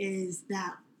is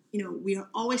that, we are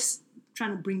always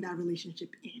trying to bring that relationship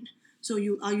in. So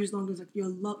I'll use language like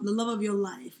the love of your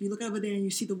life. You look over there and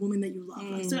you see the woman that you love.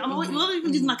 Right? So I'm always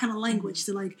using that kind of language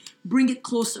to like bring it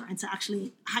closer and to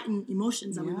actually heighten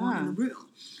emotions that we want in the room.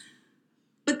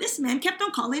 But this man kept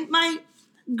on calling my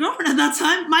girlfriend at that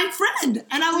time my friend,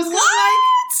 and I was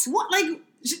what? Like,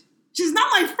 she's not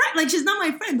my friend. Like, she's not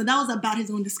my friend. But that was about his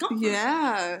own discomfort.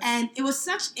 Yeah. And it was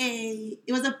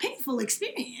a painful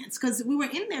experience, because we were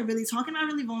in there really talking about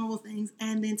really vulnerable things,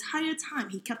 and the entire time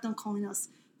he kept on calling us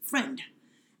friend.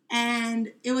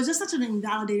 And it was just such an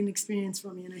invalidating experience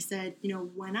for me. And I said,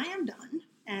 when I am done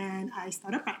and I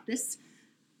start a practice,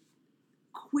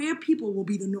 queer people will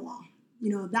be the norm.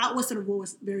 That was sort of what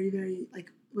was very, very,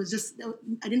 like, it was just,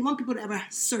 I didn't want people to ever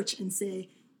search and say,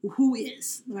 who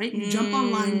is, right? You jump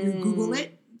online, you Google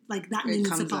it, like that needs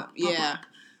to pop up,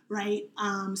 right?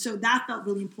 So that felt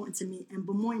really important to me.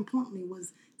 But more importantly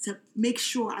was to make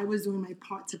sure I was doing my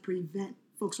part to prevent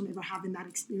folks from ever having that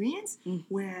experience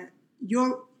where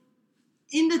you're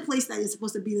in the place that is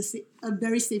supposed to be a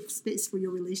very safe space for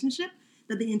your relationship,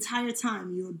 that the entire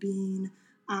time you're being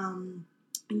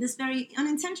in this very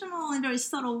unintentional and very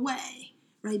subtle way,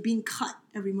 right, being cut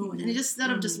every moment. And it just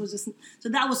sort of just was just, so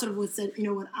that was sort of what said, you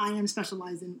know what, I am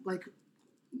specialized in, like,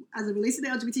 as it relates to the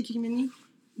LGBTQ community,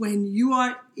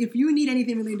 if you need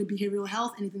anything related to behavioral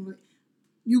health,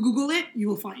 you Google it, you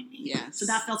will find me. Yes. So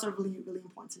that felt sort of really, really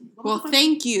important to me. Well,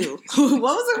 thank you. What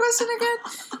was the question again?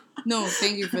 No,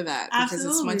 thank you for that. Because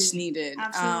it's much needed.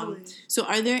 Absolutely. So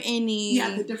are there any...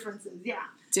 Yeah, the differences,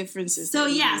 differences. So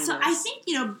I think,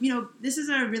 you know, this is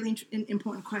a really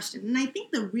important question. And I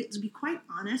think to be quite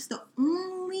honest, the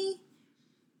only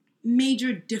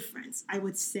major difference, I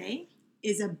would say,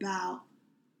 is about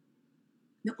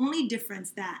the only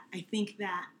difference that I think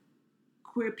that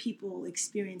queer people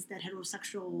experience that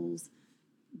heterosexuals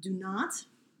do not,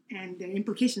 and their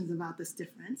implications about this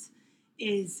difference,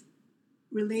 is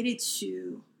related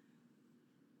to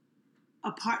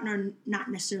a partner not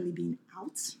necessarily being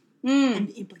out and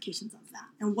the implications of that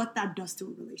and what that does to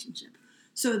a relationship.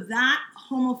 So that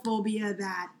homophobia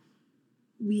that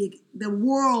the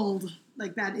world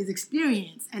like that is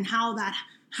experienced and how that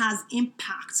has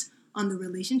impact on the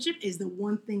relationship is the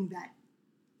one thing that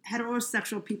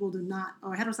heterosexual people do not,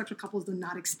 or heterosexual couples do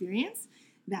not experience,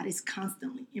 that is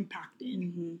constantly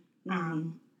impacting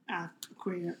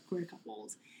queer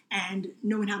couples, and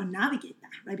knowing how to navigate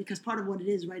that, right? Because part of what it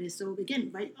is, right, is so,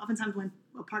 again, right, oftentimes when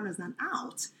a partner is not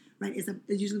out, right, it's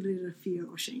usually related to fear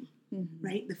or shame,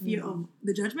 right? The fear of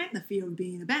the judgment, the fear of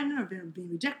being abandoned, or fear of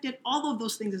being rejected, all of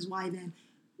those things is why then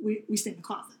we stay in the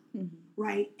closet,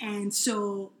 right? And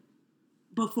so,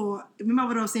 remember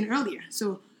what I was saying earlier,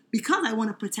 so because I want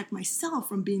to protect myself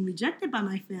from being rejected by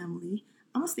my family,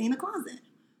 I'm going to stay in the closet.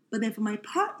 But then for my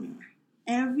partner,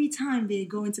 every time they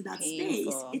go into that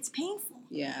space, it's painful.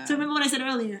 Yeah. So remember what I said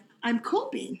earlier, I'm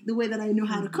coping the way that I know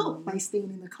how to cope by staying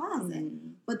in the closet.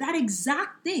 But that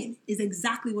exact thing is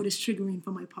exactly what is triggering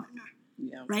for my partner.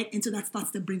 Yeah. Right? And so that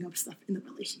starts to bring up stuff in the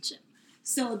relationship.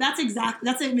 So that's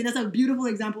a beautiful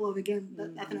example of, again,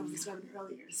 that I was describing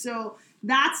earlier. So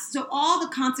all the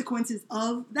consequences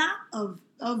of that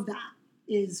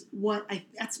is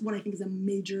that's what I think is a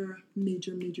major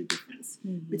difference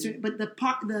between. But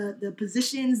the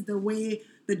positions, the way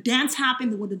the dance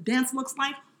happened, what the dance looks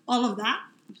like, all of that,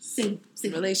 same.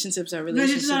 Relationships are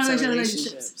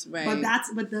relationships, right?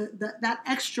 But that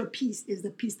extra piece is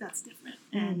the piece that's different,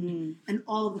 and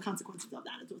all of the consequences of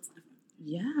that is what's different.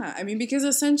 Yeah, I mean, because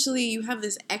essentially you have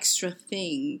this extra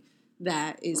thing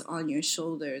that is on your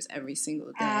shoulders every single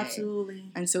day. Absolutely.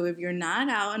 And so if you're not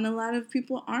out, and a lot of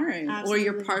people aren't, or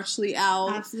you're partially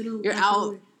out, you're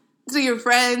out to your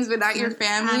friends but not your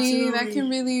family, that can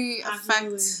really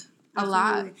affect a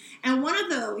lot. And one of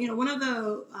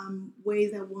the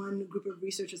ways that one group of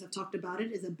researchers have talked about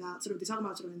it is about they talk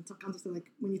about in some context of, like,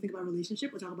 when you think about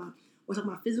relationship, we're talking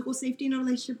about physical safety in a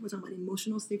relationship, we're talking about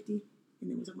emotional safety, and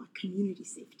then we're talking about community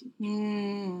safety,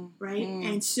 right?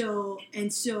 And so,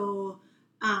 and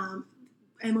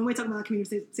when we're talking about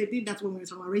community safety, that's when we're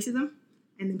talking about racism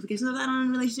and the implications of that on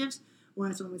relationships.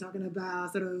 When we're talking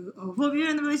about sort of homophobia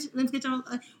and the relationship,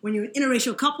 when you're an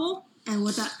interracial couple and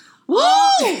what that,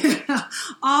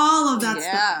 all of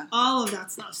that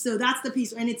stuff. So that's the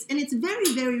piece, and it's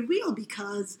very, very real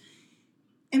because,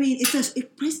 I mean,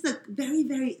 it places a very,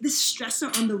 very this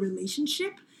stressor on the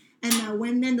relationship. And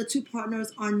when then the two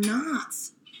partners are not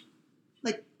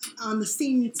like on the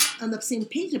same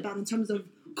page about in terms of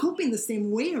coping the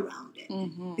same way around it,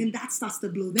 then that starts to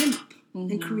blow them up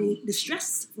and create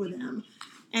distress for them.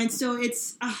 And so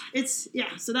it's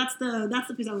So that's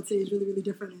the piece I would say is really, really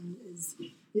different and is.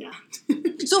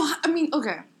 So I mean,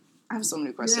 okay, I have so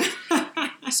many questions.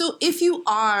 So if you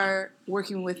are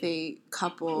working with a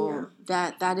couple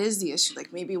that is the issue,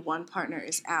 like maybe one partner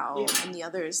is out and the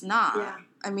other is not. Yeah.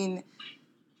 I mean,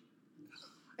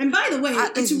 and by the way,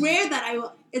 it's rare that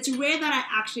I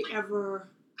actually ever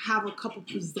have a couple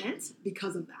present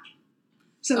because of that.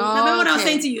 So remember what I was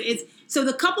saying to you is, so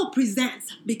the couple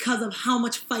presents because of how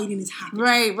much fighting is happening.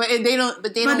 Right, but they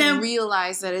don't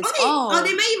realize that it's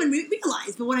they may even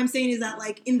realize. But what I'm saying is that,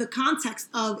 like, in the context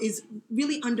of is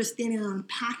really understanding and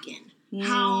unpacking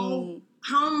how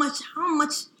much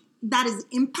that is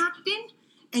impacting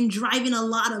and driving a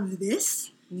lot of this.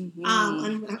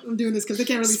 I'm doing this because they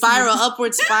can't really spiral,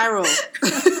 upward spiral.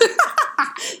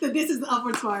 That this is the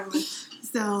upward spiral.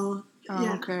 So,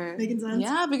 okay. Making sense?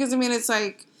 Yeah, because I mean, it's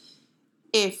like,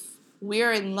 if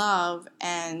we're in love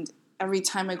and every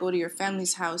time I go to your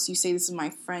family's house, you say, this is my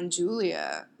friend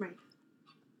Julia. Right.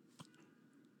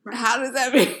 Right. How does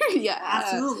that mean? Yeah.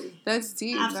 Absolutely. That's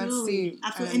deep. Absolutely. That's deep.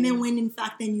 Absolutely. And then when, in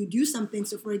fact, then you do something.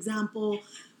 So, for example,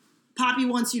 Poppy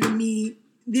wants you to meet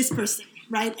this person,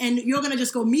 right? And you're going to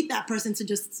just go meet that person to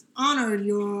just honor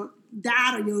your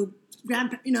dad or your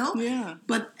grandparent, Yeah.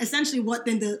 But essentially what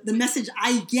then the message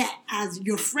I get as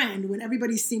your friend when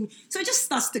everybody's seeing, so it just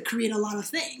starts to create a lot of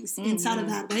things inside of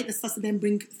that, right? That starts to then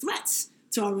bring threats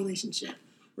to our relationship,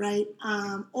 right?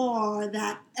 Or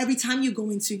that every time you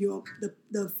go into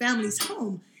the family's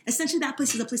home, essentially that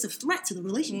place is a place of threat to the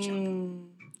relationship.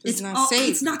 It's not safe.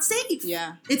 It's not safe.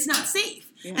 Yeah. It's not safe.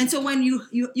 Yeah. And so when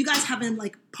you guys haven't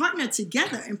like partnered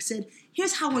together and said,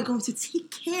 here's how we're going to take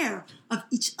care of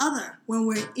each other when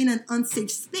we're in an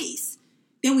unsafe space,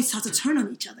 then we start to turn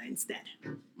on each other instead.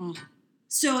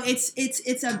 So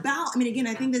it's about, I mean, again,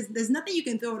 I think there's nothing you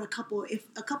can throw at a couple if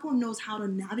a couple knows how to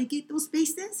navigate those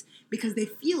spaces because they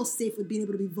feel safe with being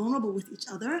able to be vulnerable with each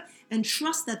other and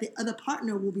trust that the other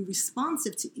partner will be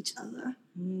responsive to each other.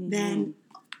 Then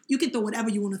you can throw whatever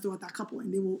you want to throw at that couple,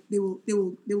 and they will be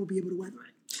able to weather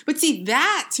it. But see,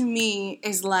 that to me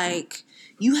is like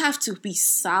you have to be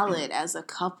solid as a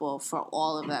couple for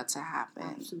all of that to happen.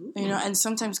 Absolutely. And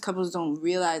sometimes couples don't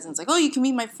realize, and it's like, oh, you can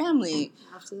meet my family.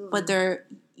 Absolutely. But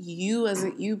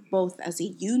you both as a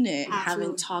unit Absolutely.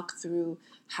 haven't talked through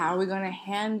how we're going to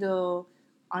handle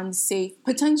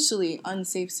potentially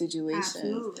unsafe situations.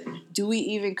 Absolutely. Do we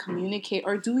even communicate,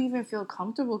 or do we even feel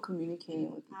comfortable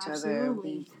communicating with each other?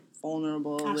 Absolutely. Being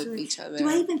vulnerable with each other. Do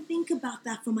I even think about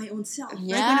that for my own self?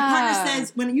 Yeah. Like when a partner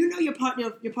says, when you know your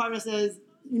partner says,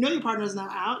 your partner's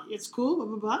not out, it's cool, blah,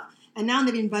 blah, blah, and now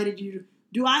they've invited you to,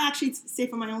 do I actually say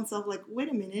for my own self, like, wait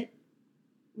a minute,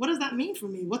 what does that mean for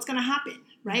me? What's going to happen,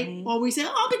 right? Mm-hmm. Or we say,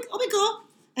 oh, I'll be cool.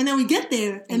 And then we get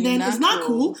there, and then it's not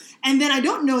cool. And then I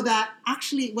don't know that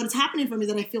actually what is happening for me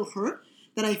is that I feel hurt,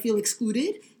 that I feel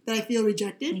excluded, that I feel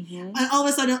rejected. Mm-hmm. And all of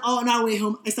a sudden, on our way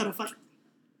home, I start a fight.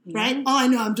 Right? All I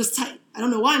know, I'm just tight. I don't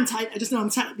know why I'm tight. I just know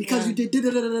I'm tight because you did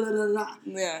da-da-da-da-da-da-da.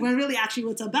 Yeah. When really actually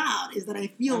what's about is that I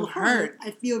feel hurt. I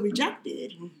feel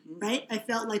rejected. Mm-hmm. Right? I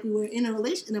felt like we were in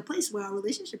a place where our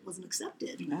relationship wasn't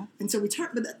accepted. Yeah. And so we turn.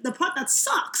 But the part that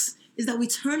sucks is that we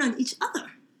turn on each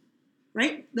other.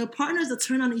 Right? The partners that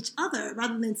turn on each other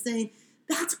rather than saying,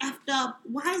 that's effed up.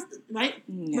 Why is it, right?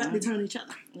 Yeah. But they turn on each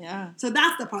other. Yeah. So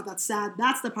that's the part that's sad.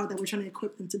 That's the part that we're trying to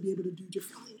equip them to be able to do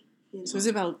differently. So it's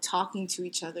about talking to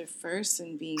each other first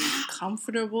and being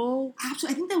comfortable.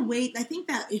 Absolutely, I think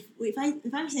that if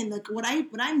I'm saying like what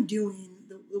I'm doing,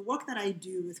 the work that I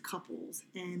do with couples,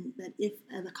 and that if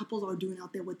the couples are doing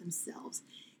out there with themselves,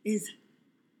 is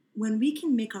when we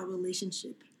can make our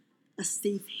relationship a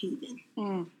safe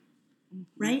haven,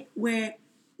 right? Where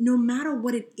no matter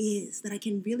what it is, that I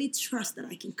can really trust that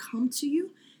I can come to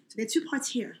you. So there are two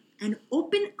parts here, and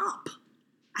open up.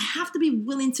 I have to be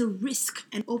willing to risk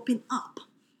and open up,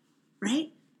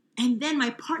 right? And then my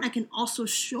partner can also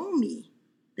show me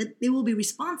that they will be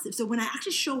responsive. So when I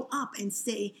actually show up and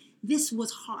say, this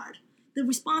was hard, the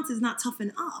response is not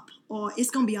toughen up or it's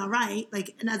going to be all right.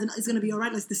 Like, and as in, it's going to be all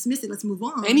right. Let's dismiss it. Let's move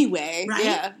on. Anyway. Right?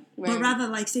 Yeah. Right. But rather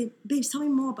like say, babes, tell me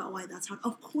more about why that's hard.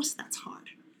 Of course that's hard.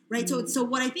 Right? So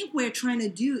what I think we're trying to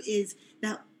do is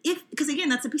that because again,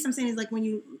 that's the piece I'm saying is when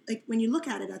you look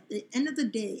at it at the end of the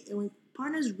day, when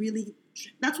partners really,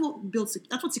 that's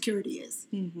what security is.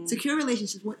 Mm-hmm. Secure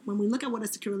relationships, when we look at what a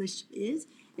secure relationship is,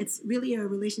 it's really a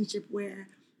relationship where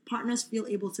partners feel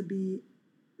able to be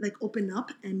like open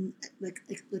up and like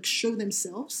show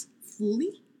themselves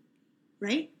fully,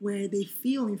 right? Where they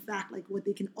feel, in fact, like what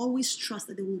they can always trust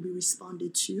that they will be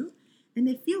responded to, and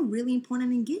they feel really important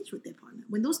and engaged with their partner.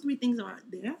 When those three things are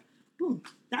there, boom,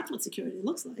 that's what security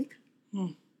looks like.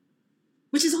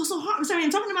 Which is also hard. I'm sorry, I'm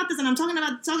talking about this, and I'm talking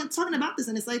about this,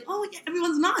 and it's like, oh, yeah,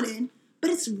 everyone's nodding, but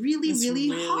it's really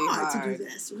hard to do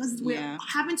this because we're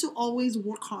having to always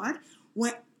work hard.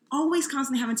 We're always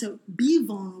constantly having to be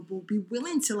vulnerable, be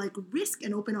willing to like risk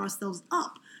and open ourselves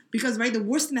up. Because the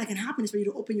worst thing that can happen is for you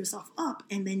to open yourself up,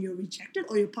 and then you're rejected,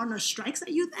 or your partner strikes at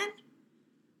you. Then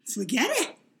forget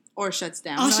it. Or shuts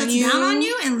down on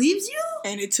you and leaves you.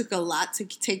 And it took a lot to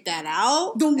take that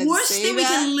out. The worst thing we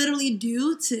can literally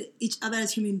do to each other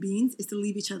as human beings is to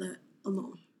leave each other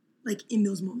alone. Like in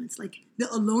those moments. Like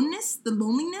the aloneness, the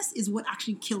loneliness is what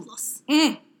actually kills us.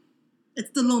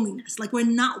 It's the loneliness. Like we're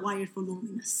not wired for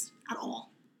loneliness at all.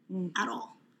 At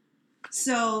all.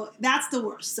 So that's the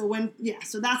worst. So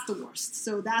that's the worst.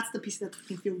 So that's the piece that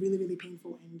can feel really, really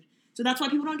painful. And so that's why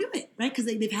people don't do it, right? Because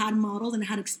they've had models and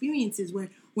had experiences where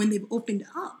when they've opened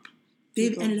up,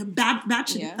 they've ended up bad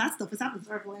shit. That stuff has happened.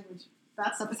 Sorry for language.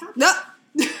 That stuff has happened. No.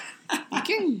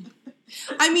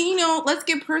 I mean, let's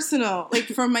get personal. Like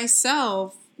for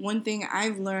myself, one thing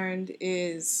I've learned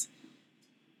is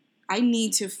I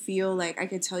need to feel like I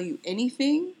could tell you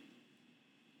anything,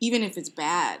 even if it's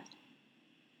bad,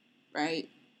 right?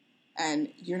 And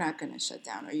you're not going to shut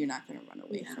down or you're not going to run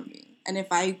away from me. And if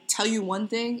I tell you one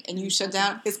thing and you shut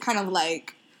down, it's kind of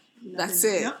like, that's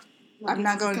it. Yep. I'm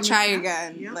not going to try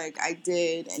again. Yep. Like I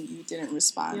did, and you didn't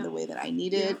respond the way that I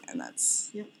needed, and that's...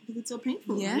 Yeah, because it's so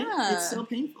painful, right? It's so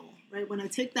painful, right? When I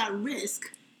take that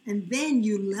risk, and then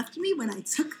you left me when I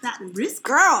took that risk.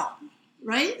 Girl!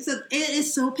 Right? So it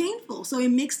is so painful. So it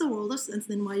makes the world of sense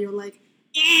then why you're like,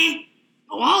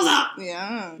 wall's up!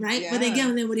 Yeah. Right? Yeah. But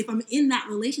again, then what if I'm in that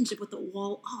relationship with the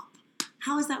wall up?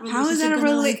 How is that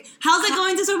relationship how's it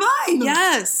going to survive?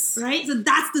 Yes. Right? So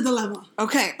that's the dilemma.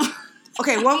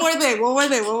 Okay, one more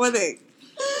thing.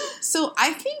 So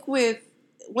I think with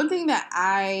one thing that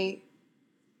I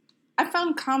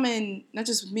found common, not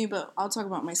just with me, but I'll talk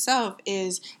about myself,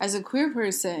 is as a queer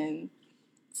person,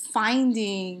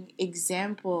 finding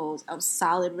examples of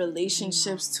solid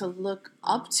relationships to look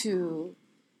up to,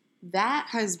 that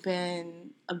has been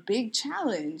a big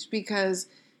challenge because,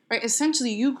 right,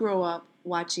 essentially you grow up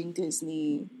watching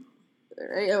Disney.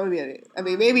 Right? I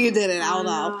mean, maybe you didn't, I don't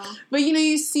know. But,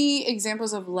 you see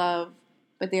examples of love,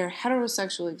 but they're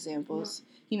heterosexual examples.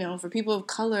 Yeah. For people of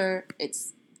color,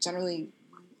 it's generally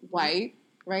white,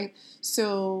 right?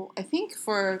 So I think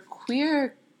for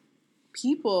queer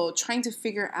people, trying to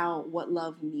figure out what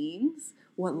love means,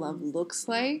 what love looks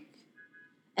like,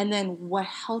 and then what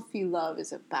healthy love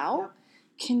is about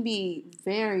can be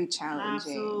very challenging.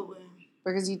 Absolutely.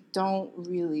 Because you don't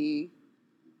really...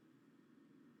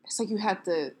 It's like you have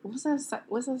to... What's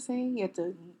that saying? You have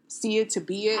to see it to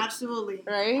be it. Absolutely.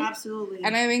 Right? Absolutely.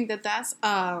 And I think that's...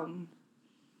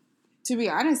 to be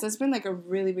honest, that's been like a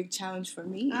really big challenge for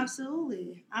me.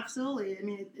 Absolutely. Absolutely. I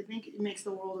mean, I think it makes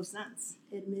the world of sense.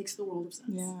 It makes the world of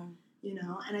sense. Yeah.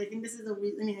 And I think this is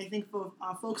I think for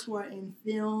folks who are in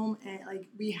film, and like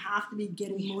we have to be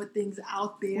getting more things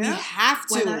out there. We have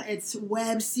to. Whether it's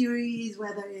web series,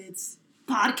 whether it's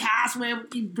podcasts, where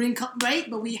we bring, right?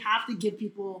 But we have to give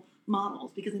people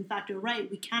models because, in fact, you're right.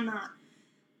 We cannot.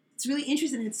 It's really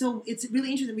interesting. It's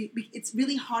really interesting. It's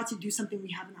really hard to do something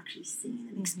we haven't actually seen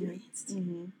and experienced.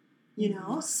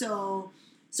 Mm-hmm. So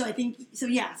I think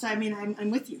yeah. So I mean,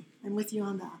 I'm with you. I'm with you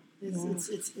on that.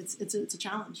 It's a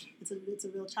challenge. It's a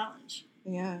real challenge.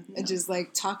 Yeah. And just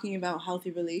like talking about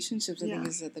healthy relationships, I think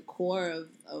is at the core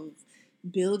of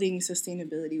building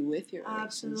sustainability with your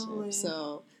relationship. Absolutely.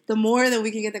 So the more that we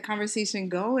can get the conversation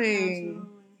going,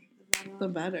 the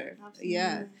better. Absolutely.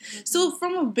 Yeah. So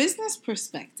from a business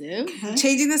perspective,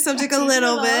 changing the subject a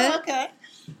little bit. Okay.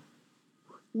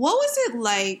 What was it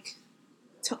like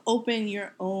to open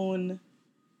your own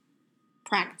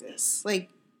practice? Like,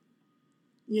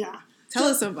 tell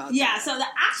us about that. Yeah, so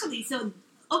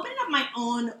opening up my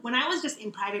own, when I was just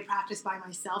in private practice by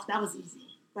myself, that was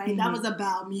easy, right? Mm-hmm. That was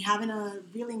about me having a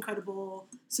really incredible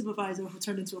supervisor who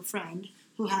turned into a friend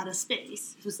who had a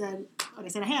space, who said, when I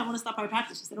said, hey, I want to stop private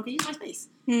practice, she said, okay, use my space,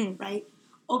 right?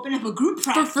 Open up a group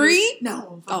practice. For free?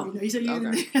 No. For free. No, you said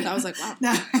okay. I was like, wow.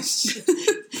 No,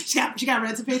 she got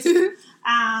rent to pay too.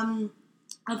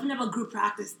 Open up a group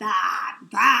practice, that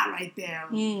right there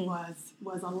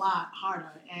was a lot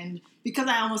harder. And because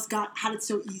I almost had it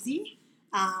so easy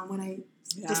when I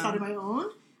just started my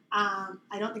own, I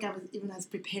don't think I was even as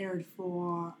prepared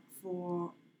for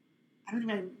I don't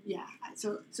think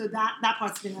so that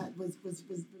part's been was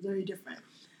very different.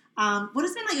 What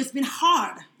it's been like, it's been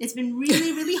hard. It's been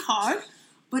really, really hard.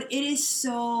 But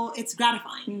it's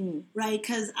gratifying, right?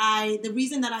 Because the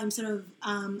reason that I'm sort of,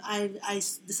 I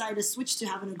decided to switch to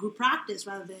having a group practice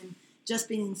rather than just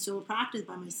being in solo practice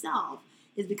by myself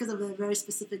is because of a very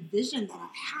specific vision that I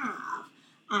have.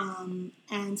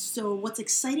 And so what's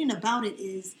exciting about it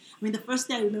is, I mean, the first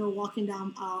day I remember walking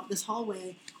down this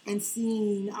hallway and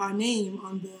seeing our name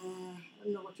on the, I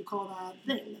don't know what you call that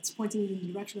thing that's pointing you in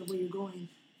the direction of where you're going.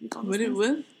 What?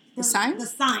 The sign? The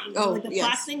sign. Oh, like the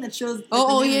black thing that shows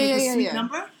the suite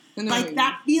number. Like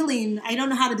that feeling, I don't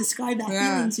know how to describe that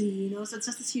feeling to you, So it's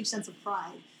just this huge sense of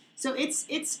pride. So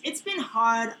it's been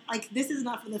hard. Like, this is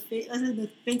not for the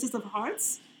faintest of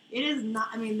hearts. It is not,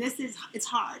 I mean, it's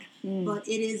hard, but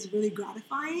it is really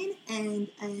gratifying. And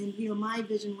my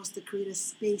vision was to create a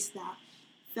space that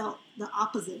felt the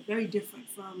opposite, very different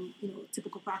from,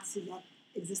 typical practices that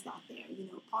exist out there.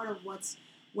 Part of what's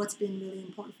been really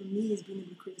important for me is being able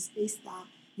to create a space that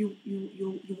you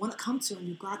want to come to and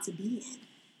you're glad to be in.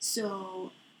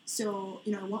 So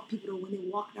I want people to, when they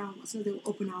walk down, as soon as they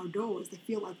open our doors, they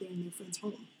feel like they're in their friend's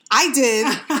home. I did.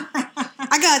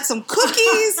 I got some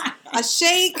cookies, a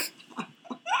shake.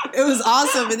 It was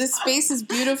awesome, and this space is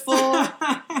beautiful.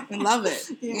 I love it.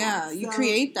 Yeah, you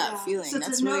create that feeling. So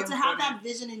that's to really to have that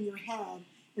vision in your head,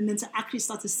 and then to actually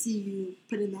start to see you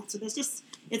put in that. So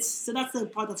that's the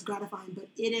part that's gratifying, but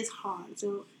it is hard.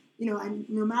 So and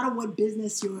no matter what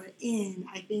business you're in,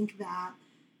 I think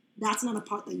that's not a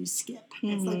part that you skip. Mm-hmm.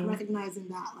 It's like recognizing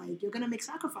that like you're gonna make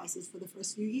sacrifices for the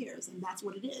first few years, and that's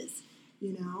what it is.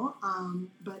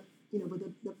 But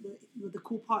the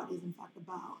cool part is in fact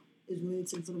is really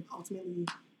to sort of ultimately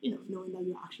knowing that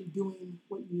you're actually doing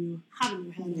what you have in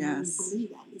your head and you believe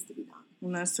that needs to be done.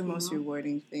 And that's the most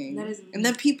rewarding thing. That is, and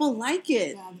that people like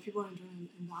it. Yeah, the people are enjoying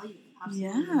and value it.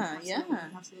 Absolutely.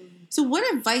 Absolutely. So what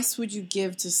advice would you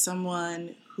give to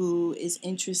someone who is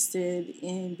interested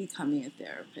in becoming a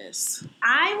therapist?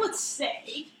 I would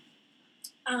say,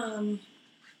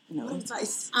 what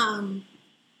advice?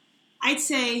 I'd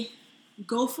say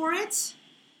go for it.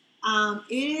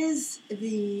 It is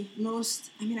the most,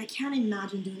 I can't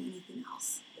imagine doing anything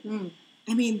else.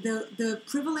 The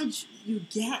privilege you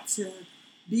get to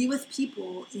be with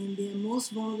people in their most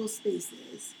vulnerable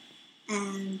spaces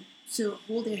and to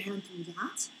hold their hand through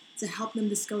that, to help them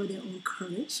discover their own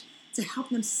courage, to help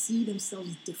them see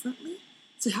themselves differently,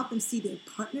 to help them see their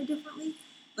partner differently.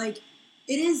 Like,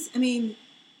 it is,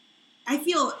 I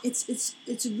feel it's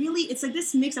really, it's like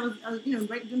this mix. I was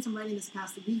doing some writing this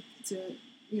past week so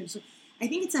I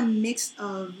think it's a mix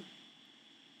of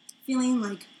feeling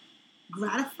like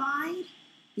gratified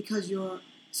because you're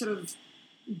sort of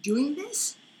doing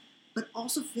this, but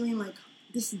also feeling like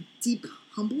this deep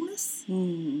humbleness,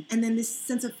 and then this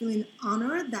sense of feeling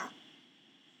honor that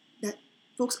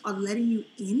folks are letting you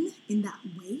in that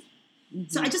way. Mm-hmm.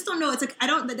 So I just don't know. It's like I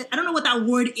don't know what that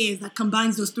word is that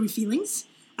combines those three feelings.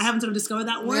 I haven't sort of discovered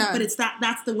that word, but it's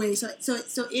that's the way. So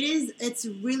it is. It's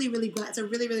really it's a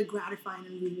really really gratifying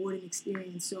and rewarding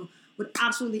experience. So would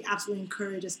absolutely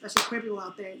encourage, especially queer people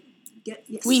out there.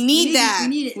 We need that. We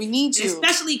need it. We need you.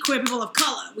 Especially queer people of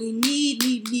color. We need.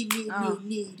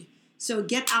 So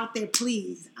get out there,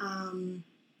 please.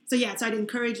 So I'd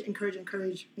encourage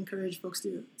folks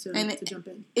to jump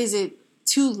in. Is it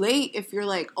too late if you're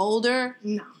like older?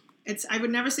 No, I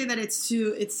would never say that it's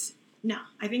too. No,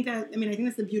 I think that I think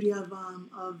that's the beauty of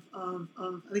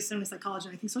at least in psychology,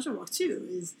 and I think social work too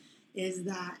is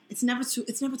that it's never too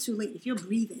late if you're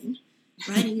breathing.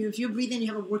 Right, and if you're breathing, you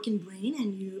have a working brain,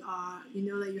 and you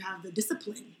know that you have the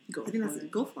discipline. Go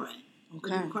for it.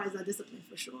 Okay, it requires that discipline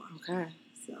for sure. Okay.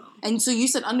 So you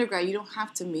said undergrad, you don't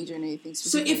have to major in anything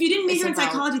specific. So if you didn't major in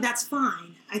psychology, that's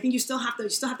fine. I think you still have to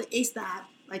ace that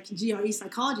like GRE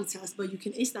psychology test, but you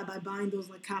can ace that by buying those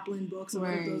like Kaplan books or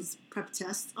whatever those prep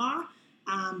tests are.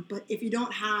 But if you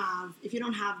don't have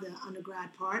the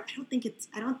undergrad part,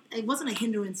 it wasn't a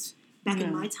hindrance back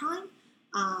in my time.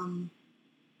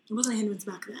 It wasn't a hindrance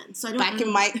back then. So I don't. Back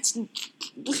in my. Listen,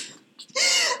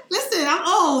 I'm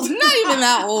old. I'm not even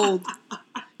that old.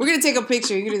 We're gonna take a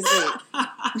picture. You're gonna see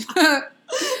it.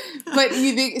 But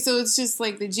you think so? It's just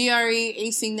like the GRE,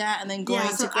 acing that, and then going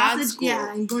to grad school.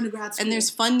 Yeah, and going to grad school. And there's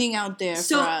funding out there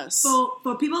for us. So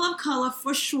for people of color,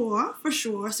 for sure.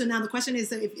 So now the question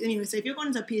is, if you're going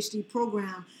into a PhD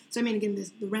program, again,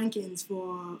 the rankings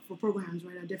for programs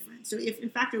are different. So if in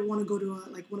fact you want to go to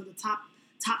one of the top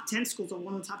 10 schools or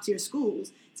one of the top tier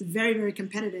schools, it's very, very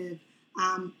competitive.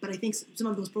 But I think some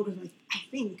of those programs, I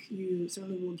think you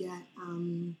certainly will get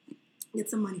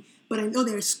some money. But I know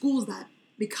there are schools that,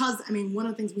 because one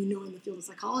of the things we know in the field of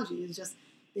psychology is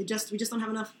we just don't have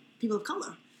enough people of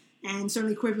color, and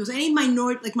certainly queer people. So any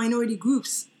minority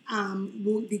groups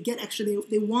they get extra.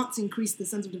 They want to increase the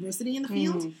sense of diversity in the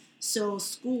field. So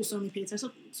schools certainly pay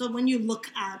attention. So when you look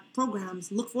at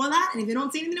programs, look for that, and if you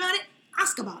don't see anything about it,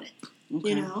 ask about it.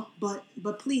 Okay.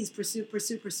 But please pursue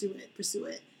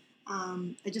it.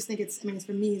 I just think it's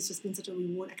for me, it's just been such a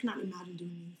reward. I cannot imagine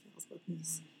doing anything else but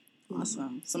this.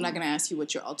 Awesome. So I'm not going to ask you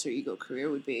what your alter ego career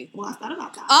would be. Well, I thought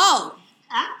about that. Oh!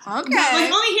 Okay.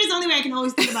 Here's the only way I can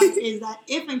always think about it is that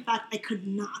if, in fact, I could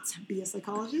not be a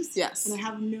psychologist, yes, and I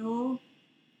have no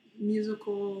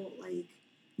musical,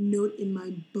 note in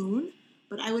my bone,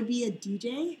 but I would be a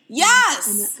DJ.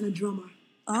 Yes! And a drummer.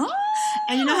 Oh.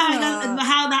 And you know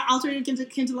how that alter ego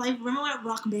came to life? Remember when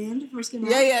Rock Band first came out?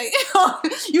 Yeah.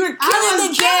 You were killing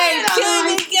the game.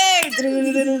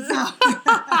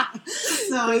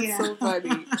 That's so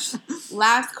funny.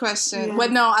 Last question. Yeah. Well,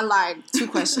 no, I lied. 2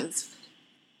 questions.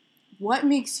 What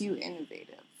makes you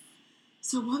innovative?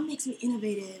 So what makes me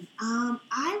innovative?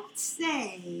 I would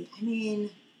say,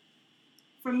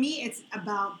 for me, it's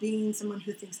about being someone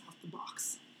who thinks out the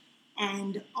box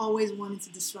and always wanting to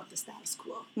disrupt the status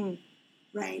quo.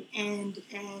 Right, and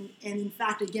in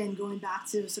fact, again, going back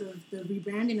to sort of the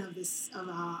rebranding of this of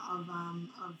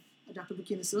Dr.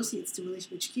 Buki and Associates to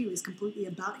Relationship HQ is completely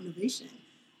about innovation,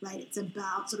 right? It's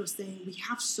about sort of saying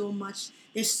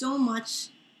there's so much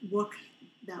work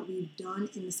that we've done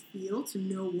in this field to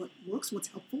know what works, what's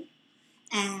helpful,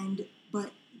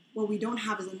 but what we don't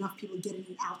have is enough people getting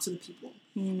it out to the people.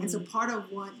 And so part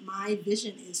of what my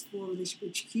vision is for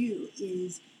Relationship HQ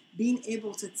is being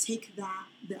able to take the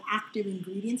active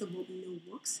ingredients of what we know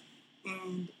works,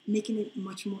 and making it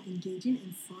much more engaging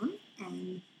and fun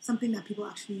and something that people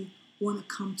actually want to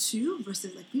come to,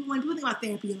 versus like when people think about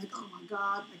therapy, you're like, oh my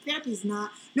God, like therapy is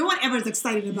not, no one ever is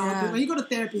excited about it. But when you go to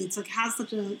therapy, it's like has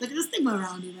such a stigma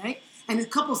around it, right? And in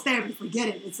couples therapy, forget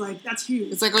it. It's like, that's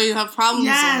huge. It's like, oh, you have problems.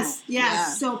 Yes. Yeah.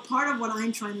 So part of what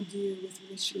I'm trying to do with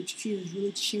Relationship HQ is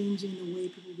really changing the way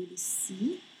people really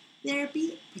see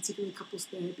therapy, particularly couples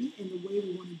therapy, and the way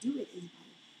we want to do it is by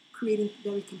creating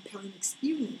very compelling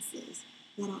experiences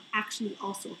that are actually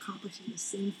also accomplishing the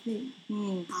same thing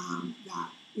that,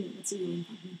 let's say you're in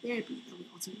therapy, that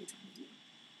we're ultimately trying to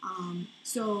do.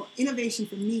 So innovation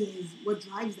for me is what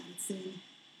drives that. It's saying,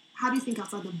 how do you think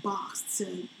outside the box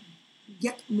to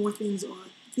get more things, or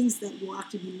things that will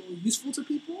actually be more useful to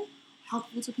people,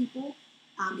 helpful to people,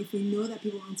 if we know that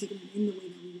people aren't taking it in the way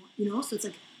that we want, so it's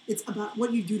like, it's about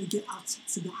what you do to get out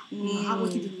to that,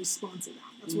 what you do to respond to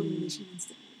that. That's what innovation means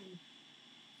to me. And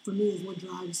for me, is what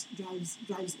drives me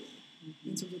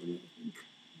in terms of the way I think.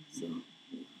 So,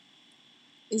 yeah.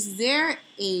 Is there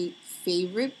a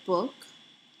favorite book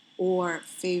or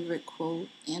favorite quote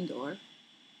or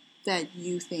that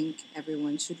you think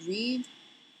everyone should read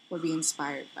or be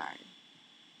inspired by?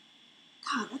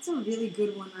 God, that's a really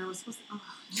good one. I was supposed to. Oh,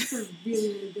 that's a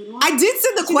really, really good one. I did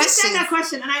send the question. Did send that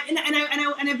question, and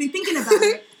I've been thinking about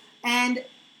it, and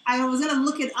I was gonna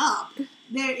look it up.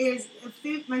 There is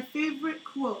my favorite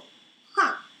quote.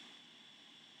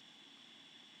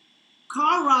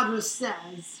 Carl Rogers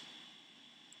says,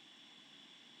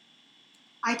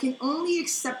 I can only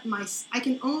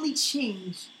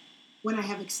change when I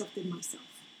have accepted myself.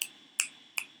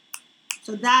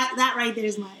 So that right there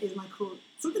is my quote.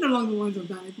 Something along the lines of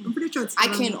that. I'm pretty sure it's. I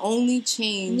can only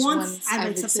change once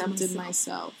I've accepted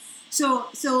myself. So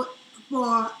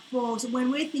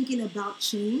when we're thinking about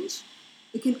change,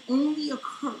 it can only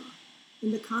occur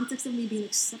in the context of me being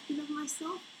accepting of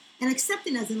myself, and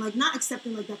accepting as in like not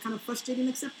accepting like that kind of frustrating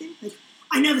accepting, like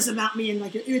I know this about me and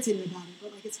like you're irritated about it,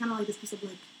 but like it's kind of like this piece of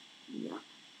like, yeah,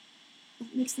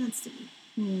 that makes sense to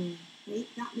me, right?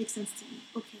 That makes sense to me.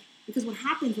 Okay, because what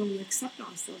happens when we accept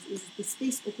ourselves is the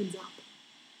space opens up.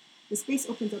 The space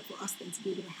opens up for us then to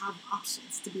be able to have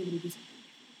options, to be able to do something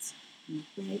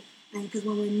different, right? And because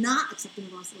when we're not accepting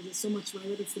of ourselves, there's so much, right?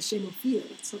 Whether it's the shame or fear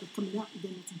that's sort of coming up, and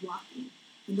then it's blocking.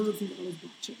 And those are things that always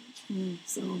block change.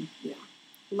 So, yeah.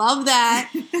 Love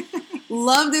that.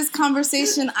 Love this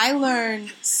conversation. I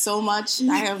learned so much.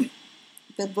 I have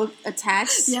the book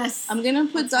attached. Yes. I'm going to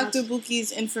put Dr.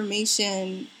 Buki's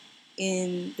information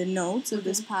in the notes of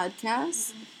this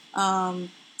podcast.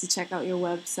 To check out your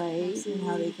website and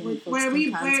how they can contact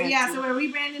you. So we're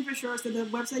rebranding for sure. So the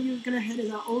website you're going to hit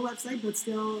is our old website, but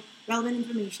still relevant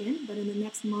information. But in the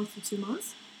next month to 2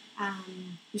 months,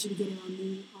 we should be getting our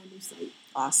new site.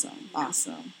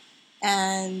 Awesome.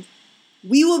 And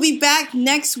we will be back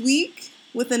next week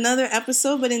with another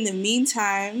episode. But in the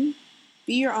meantime,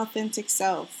 be your authentic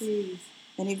self. Please.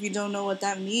 And if you don't know what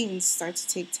that means, start to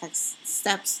take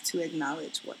steps to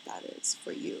acknowledge what that is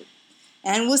for you.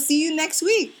 And we'll see you next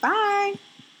week. Bye.